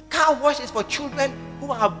 a car wash is for children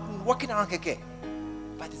who are walking around keke.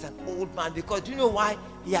 But it's an old man, because do you know why?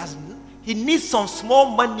 He needs some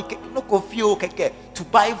small money to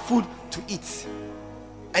buy food to eat.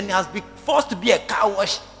 And he has been forced to be a car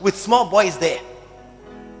wash with small boys there,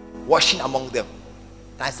 washing among them.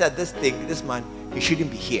 And I said, this man, he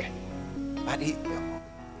shouldn't be here. But you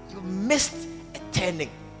missed a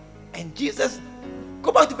turning. And Jesus,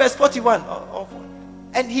 go back to verse 41.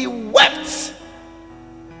 And he wept.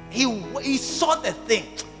 He saw the thing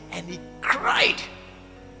and he cried.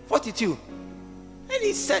 42. And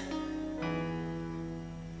he said,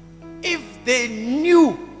 if they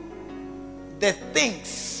knew the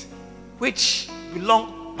things which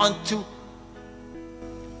belong unto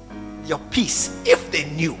your peace, if they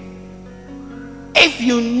knew, if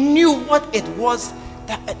you knew what it was,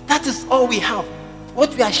 that is all we have.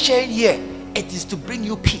 What we are sharing here, it is to bring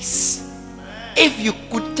you peace. If you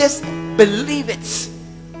could just believe it.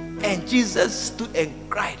 And Jesus stood and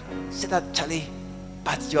cried, said that, Charlie,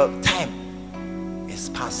 but your time is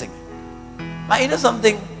passing. But you know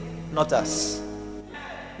something? Not us.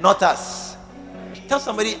 Not us. Tell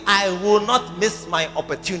somebody, I will not miss my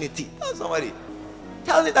opportunity. Tell somebody.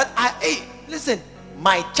 Tell me that, hey, listen,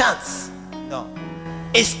 my chance, no,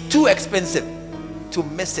 it's too expensive to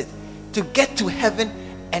miss it. To get to heaven,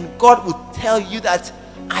 and God will tell you that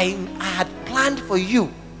I had planned for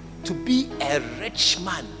you to be a rich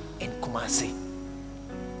man in Kumasi,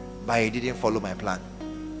 but you didn't follow my plan.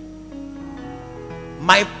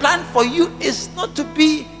 My plan for you is not to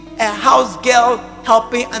be a house girl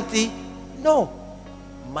helping auntie. No,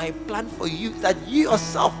 my plan for you is that you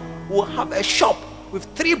yourself will have a shop with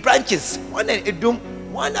 3 branches, one in Edum,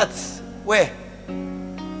 one at where?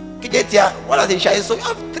 Kijetia, one at Ishai. So you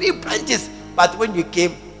have 3 branches. But when you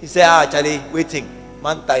came, you said, Charlie, waiting,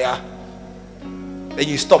 Mantaya. Then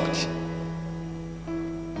you stopped.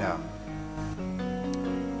 Now,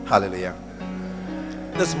 hallelujah.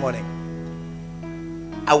 This morning,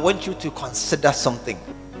 I want you to consider something.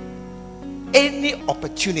 Any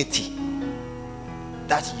opportunity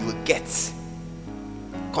that you get,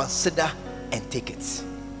 consider and take it.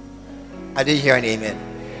 I didn't hear an amen.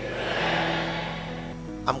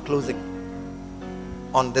 I'm closing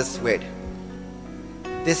on this word.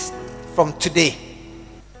 This from today,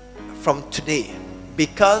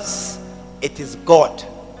 because it is God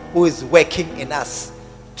who is working in us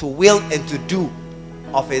to will and to do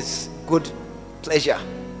of his good pleasure.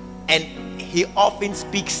 And he often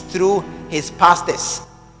speaks through his pastors.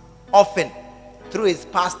 Often through his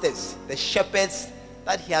pastors, the shepherds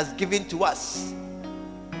that he has given to us.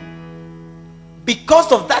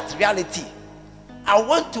 Because of that reality, I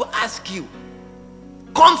want to ask you,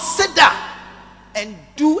 consider and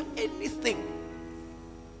do anything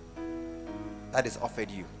that is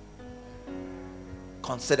offered you.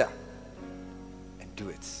 Consider and do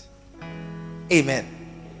it. Amen.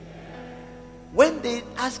 When they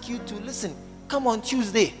ask you to listen, come on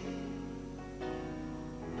Tuesday,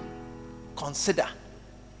 consider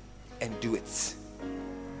and do it.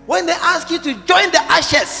 When they ask you to join the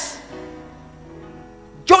ashes,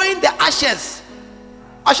 join the ashes.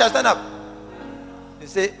 Usher, stand up. You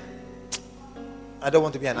say, I don't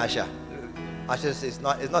want to be an usher. Ushers is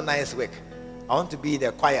not nice work. I want to be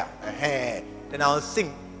the choir. Then I'll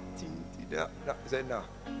sing. No. I said no.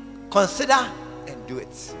 Consider and do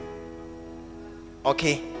it.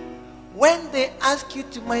 Okay. When they ask you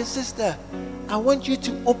to, my sister, I want you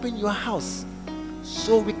to open your house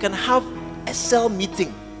so we can have a cell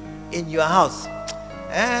meeting in your house.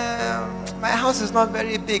 My house is not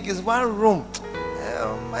very big. It's 1 room.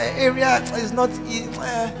 My area is not.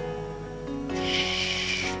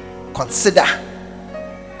 Consider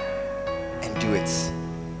and do it.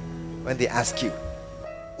 When they ask you,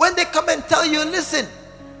 when they come and tell you, listen,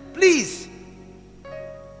 please,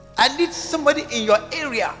 I need somebody in your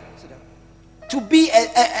area to be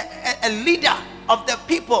a leader of the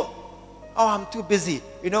people. Oh, I'm too busy.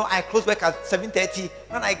 You know, I close work at 7:30.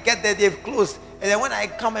 When I get there, they've closed. And then when I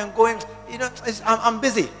come and go in, you know, I'm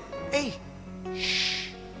busy. Hey, shh.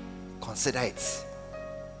 Consider it.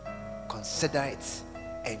 Consider it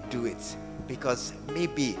and do it. Because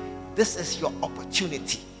maybe this is your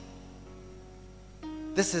opportunity.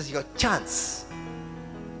 This is your chance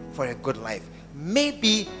for a good life.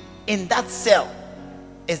 Maybe in that cell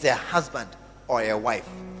is a husband or a wife.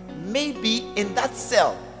 Maybe in that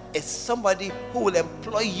cell is somebody who will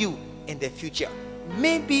employ you in the future.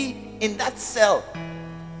 Maybe in that cell,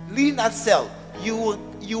 leaving that cell, you will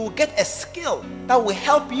you will get a skill that will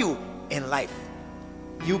help you in life.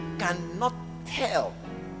 You cannot tell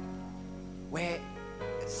where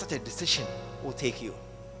such a decision will take you.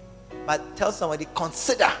 But tell somebody,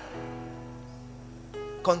 consider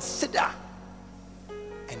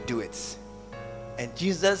and do it. And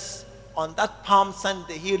Jesus, on that Palm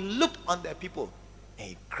Sunday, he looked on the people and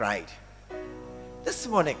he cried. This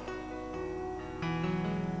morning,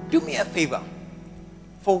 do me a favor.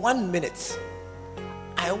 For 1 minute,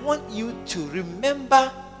 I want you to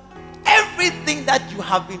remember everything that you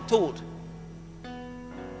have been told.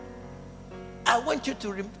 I want you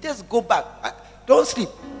to just go back. Don't sleep.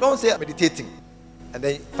 Don't say I'm meditating. And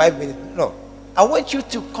then 5 minutes. No. I want you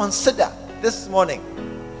to consider this morning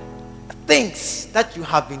things that you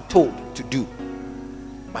have been told to do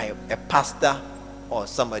by a pastor or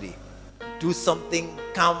somebody. Do something,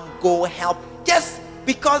 come, go, help. Just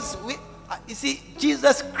because you see,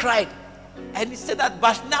 Jesus cried and he said that,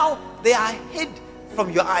 but now they are hid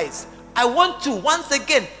from your eyes. I want to once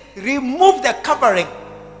again remove the covering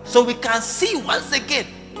so we can see once again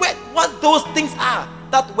what those things are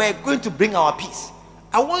that were going to bring our peace.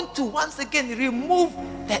 I want to once again remove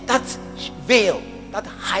that veil that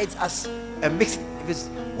hides us and makes it.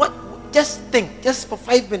 Just think, just for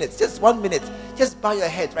 5 minutes, just 1 minute, just bow your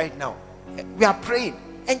head right now. We are praying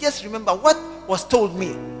and just remember what was told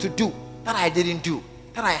me to do that I didn't do,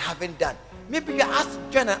 that I haven't done. Maybe you're asked to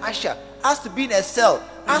join an usher, asked to be in a cell,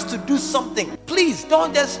 asked to do something. Please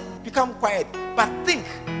don't just become quiet, but think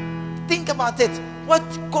about it. What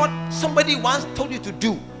somebody once told you to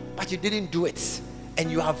do, but you didn't do it,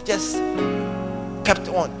 and you have just kept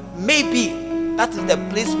on. Maybe that is the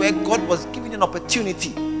place where God was giving you an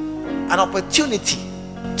opportunity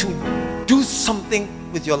to do something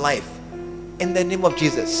with your life. In the name of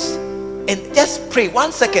Jesus. And just pray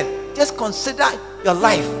 1 second. Just consider your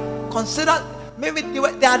life. Consider, maybe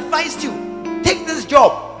they advised you, take this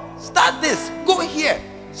job, start this, go here.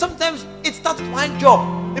 Sometimes it starts with one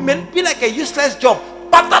job. It may be like a useless job,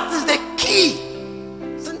 but that is the key.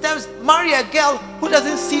 Sometimes marry a girl who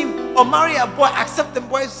doesn't seem, or marry a boy, accept the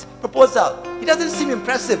boy's proposal. He doesn't seem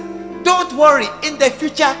impressive. Don't worry, in the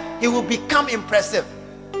future he will become impressive.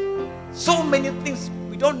 So many things,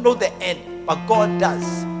 we don't know the end, but God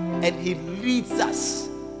does, and he leads us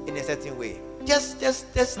in a certain way. Just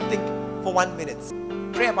think for 1 minute.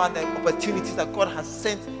 Pray about the opportunities that God has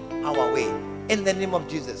sent our way. In the name of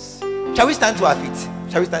Jesus. Shall we stand to our feet?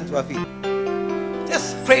 Shall we stand to our feet?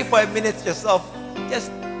 Just pray for a minute yourself.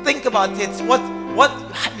 Just think about it. What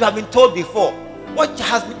you have been told before. What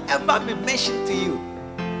has ever been mentioned to you.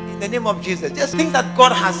 In the name of Jesus. Just things that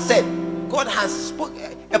God has said. God has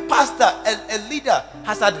spoken. A pastor, a leader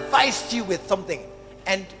has advised you with something.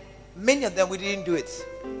 And many of them we didn't do it.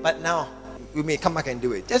 But now we may come back and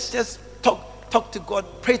do it. Just talk to God,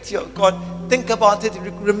 pray to your God, think about it,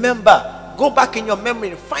 remember, go back in your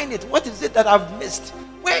memory, find it. What is it that I've missed?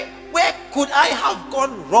 Where could I have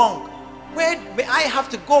gone wrong? Where may I have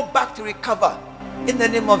to go back to recover? In the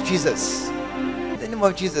name of Jesus. In the name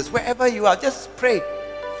of Jesus. Wherever you are, just pray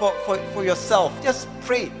for yourself. Just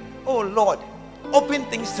pray. Oh Lord, open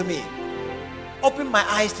things to me. Open my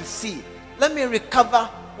eyes to see. Let me recover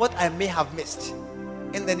what I may have missed.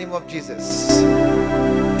 In the name of Jesus.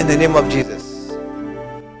 In the name of Jesus.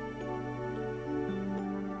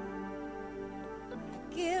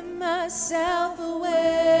 Give myself away.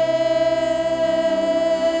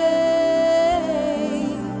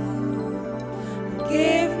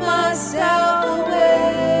 Give myself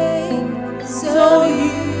away so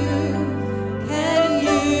you can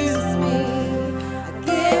use me. I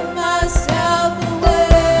give myself away.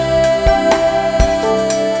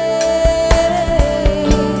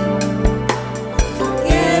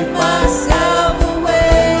 Give myself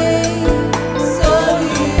away so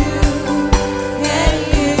you can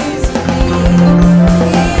use me.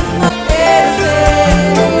 Give my hands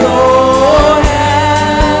in your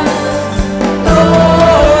hands,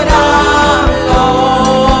 Lord, I'm longing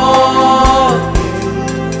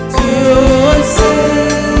to see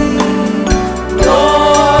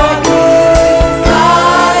your desires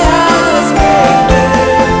in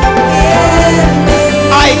me.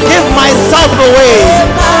 I give myself away.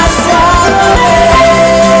 Give myself away.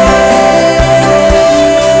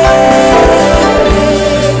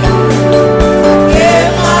 Give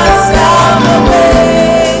myself away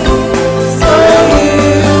so you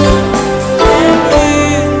can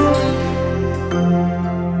use.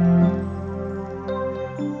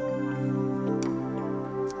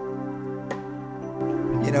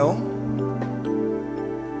 You know,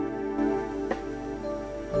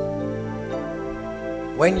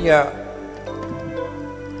 when you're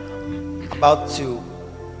about to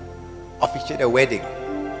officiate a wedding.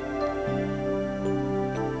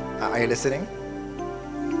 Are you listening?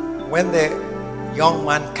 When the young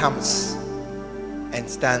man comes and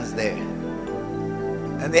stands there,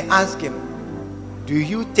 and they ask him, do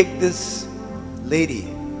you take this lady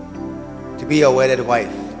to be your wedded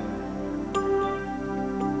wife?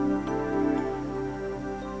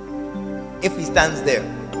 If he stands there,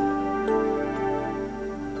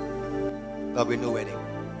 there'll be no wedding.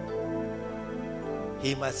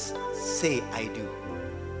 He must say, I do.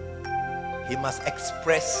 He must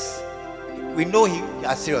express. We know you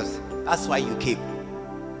are serious. That's why you came.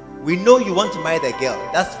 We know you want to marry the girl.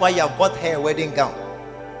 That's why you have bought her a wedding gown.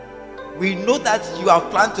 We know that you have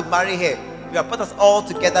planned to marry her. You have put us all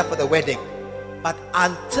together for the wedding. But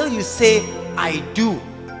until you say, I do,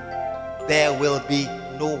 there will be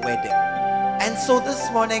no wedding. And so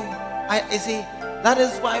this morning, I see, that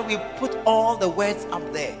is why we put all the words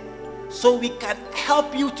up there. So we can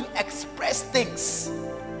help you to express things.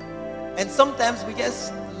 And sometimes we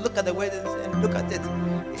just look at the words and look at it.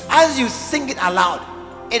 As you sing it aloud,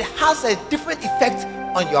 it has a different effect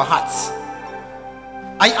on your hearts.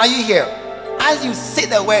 Are you here? As you say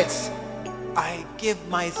the words, I give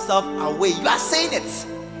myself away, you are saying it.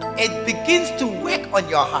 It begins to work on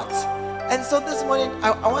your heart. And so this morning,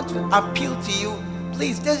 I want to appeal to you.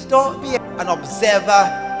 Please, just don't be an observer.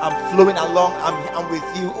 I'm flowing along. I'm with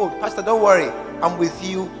you. Oh, Pastor, don't worry. I'm with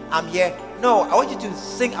you. I'm here. No, I want you to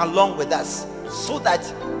sing along with us so that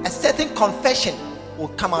a certain confession will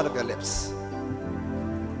come out of your lips.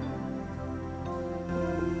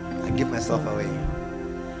 I give myself away.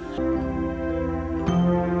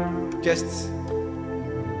 Just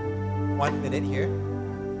 1 minute here.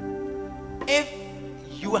 If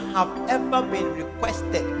you have ever been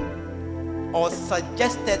requested or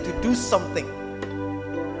suggested to do something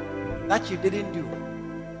that you didn't do,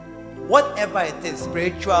 whatever it is,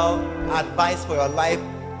 spiritual advice for your life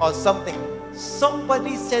or something,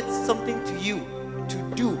 somebody said something to you to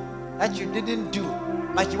do that you didn't do,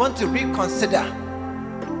 but you want to reconsider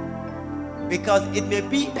because it may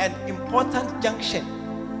be an important junction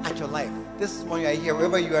at your life. This morning you are here,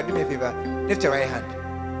 wherever you are, do me a favor, lift your right hand.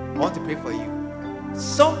 I want to pray for you.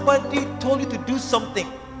 Somebody told you to do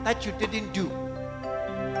something that you didn't do,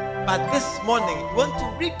 but this morning you want to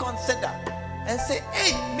reconsider and say,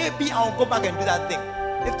 hey, maybe I'll go back and do that thing.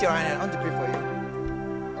 Lift your right hand. I want to pray for you.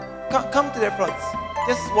 Come to the front.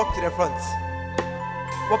 Just walk to the front.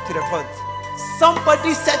 Walk to the front.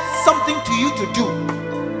 Somebody said something to you to do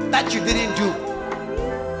that you didn't do.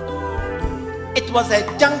 It was a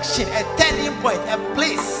junction, a turning point, a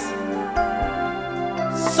place,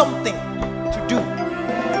 something to do.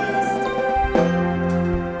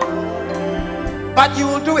 But you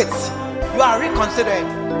will do it. You are reconsidering.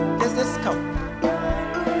 Just come.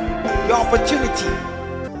 Your opportunity.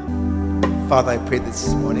 Father, I pray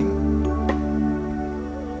this morning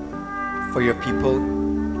for your people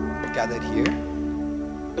gathered here,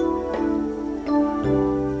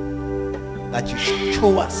 that you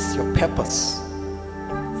show us your purpose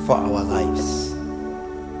for our lives.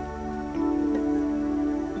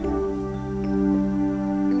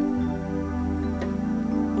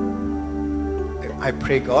 I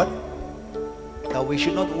pray, God, that we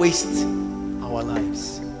should not waste our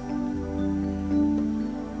lives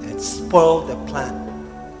and spoil the plan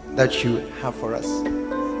that you have for us.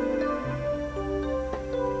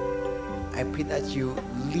 I pray that you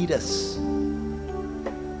lead us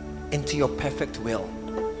into your perfect will.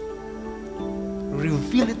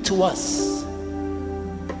 Reveal it to us,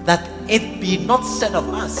 that it be not said of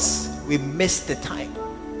us we missed the time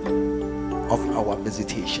of our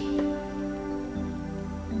visitation,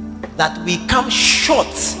 that we come short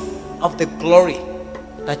of the glory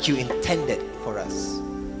that you intended for us,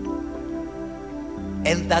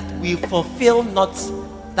 and that we fulfill not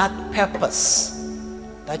that purpose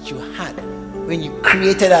that you had when you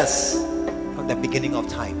created us from the beginning of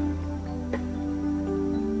time.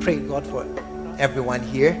 Pray, God, for everyone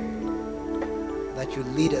here, that you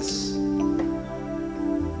lead us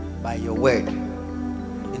by your word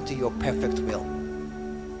into your perfect will,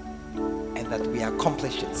 and that we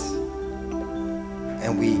accomplish it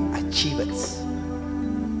and we achieve it.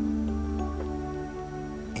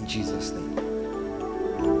 In Jesus' name.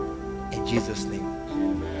 In Jesus' name.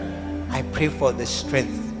 I pray for the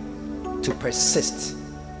strength to persist.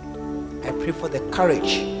 I pray for the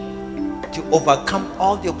courage to overcome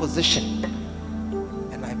all the opposition.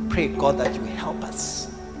 And I pray, God, that you help us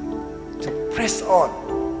to press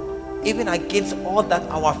on, even against all that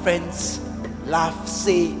our friends laugh,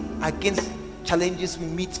 say, against challenges we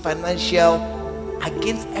meet, financial,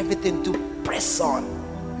 against everything, to press on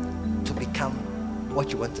to become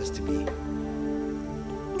what you want us to be.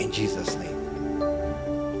 In Jesus' name.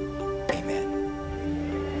 Amen.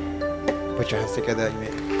 Put your hands together.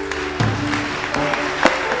 Amen.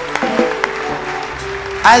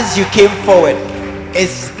 As you came forward,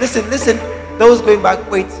 listen, those going back,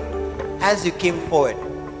 wait. As you came forward,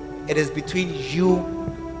 it is between you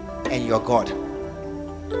and your God.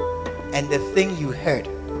 And the thing you heard,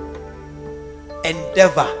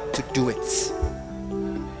 endeavor to do it.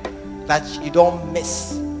 That you don't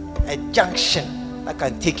miss a junction that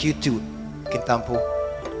can take you to Kintampo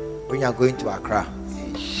when you are going to Accra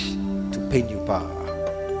to Penyupa.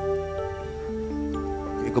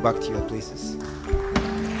 You go back to your places.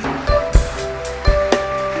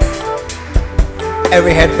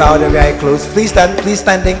 Every head bowed, every eye closed. Please stand, please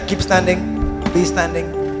standing, keep standing, please standing.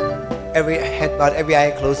 Every head bowed, every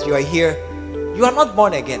eye closed. You are here. You are not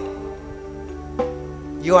born again.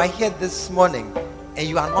 You are here this morning and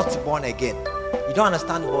you are not born again. You don't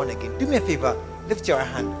understand born again. Do me a favor, lift your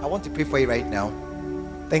hand. I want to pray for you right now.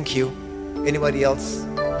 Thank you. Anybody else?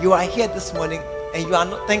 You are here this morning and you are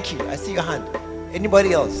not, thank you. I see your hand.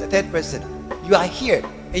 Anybody else? A third person. You are here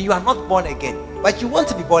and you are not born again, but you want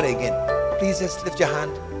to be born again. Please just lift your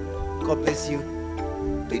hand. God bless you.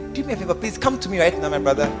 Please do me a favor. Please come to me right now, my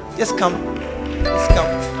brother. Just come. Just come.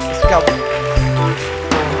 Just come.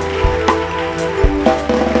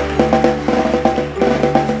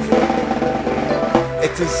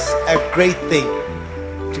 It is a great thing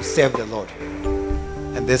to serve the Lord.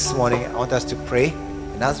 And this morning, I want us to pray.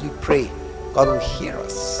 And as we pray, God will hear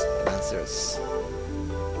us and answer us.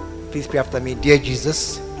 Please pray after me. Dear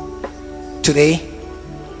Jesus, today,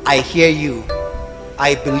 I hear you,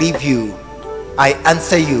 I believe you, I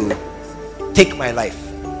answer you. Take my life,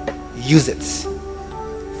 use it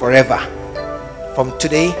forever. From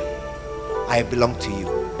today, I belong to you.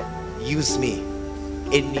 Use me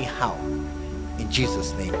anyhow. In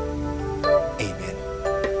Jesus' name, amen.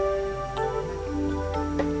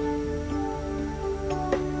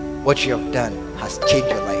 What you have done has changed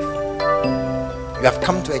your life. You have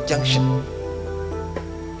come to a junction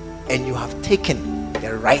and you have taken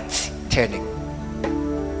the right turning.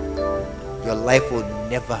 Your life will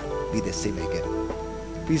never be the same again.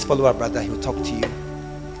 Please follow our brother. He'll talk to you.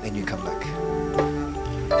 Then you come back.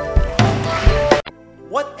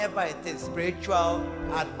 Whatever it is, spiritual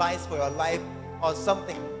advice for your life or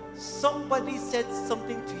something, somebody said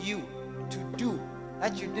something to you to do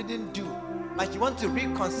that you didn't do, but you want to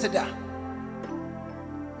reconsider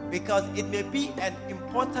because it may be an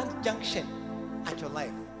important junction at your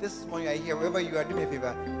life. This morning I hear, wherever you are, do me a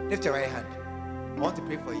favor, lift your right hand. I want to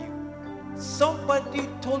pray for you. Somebody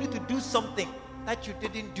told you to do something that you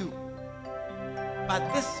didn't do, but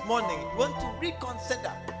this morning you want to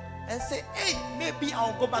reconsider and say, hey, maybe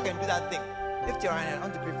I'll go back and do that thing. Lift your right hand. I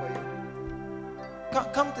want to pray for you.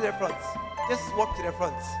 Come to the front. Just walk to the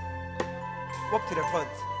front. Walk to the front.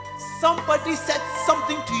 Somebody said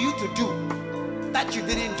something to you to do that you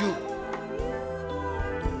didn't do.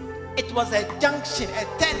 It was a junction, a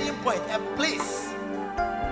turning point, a place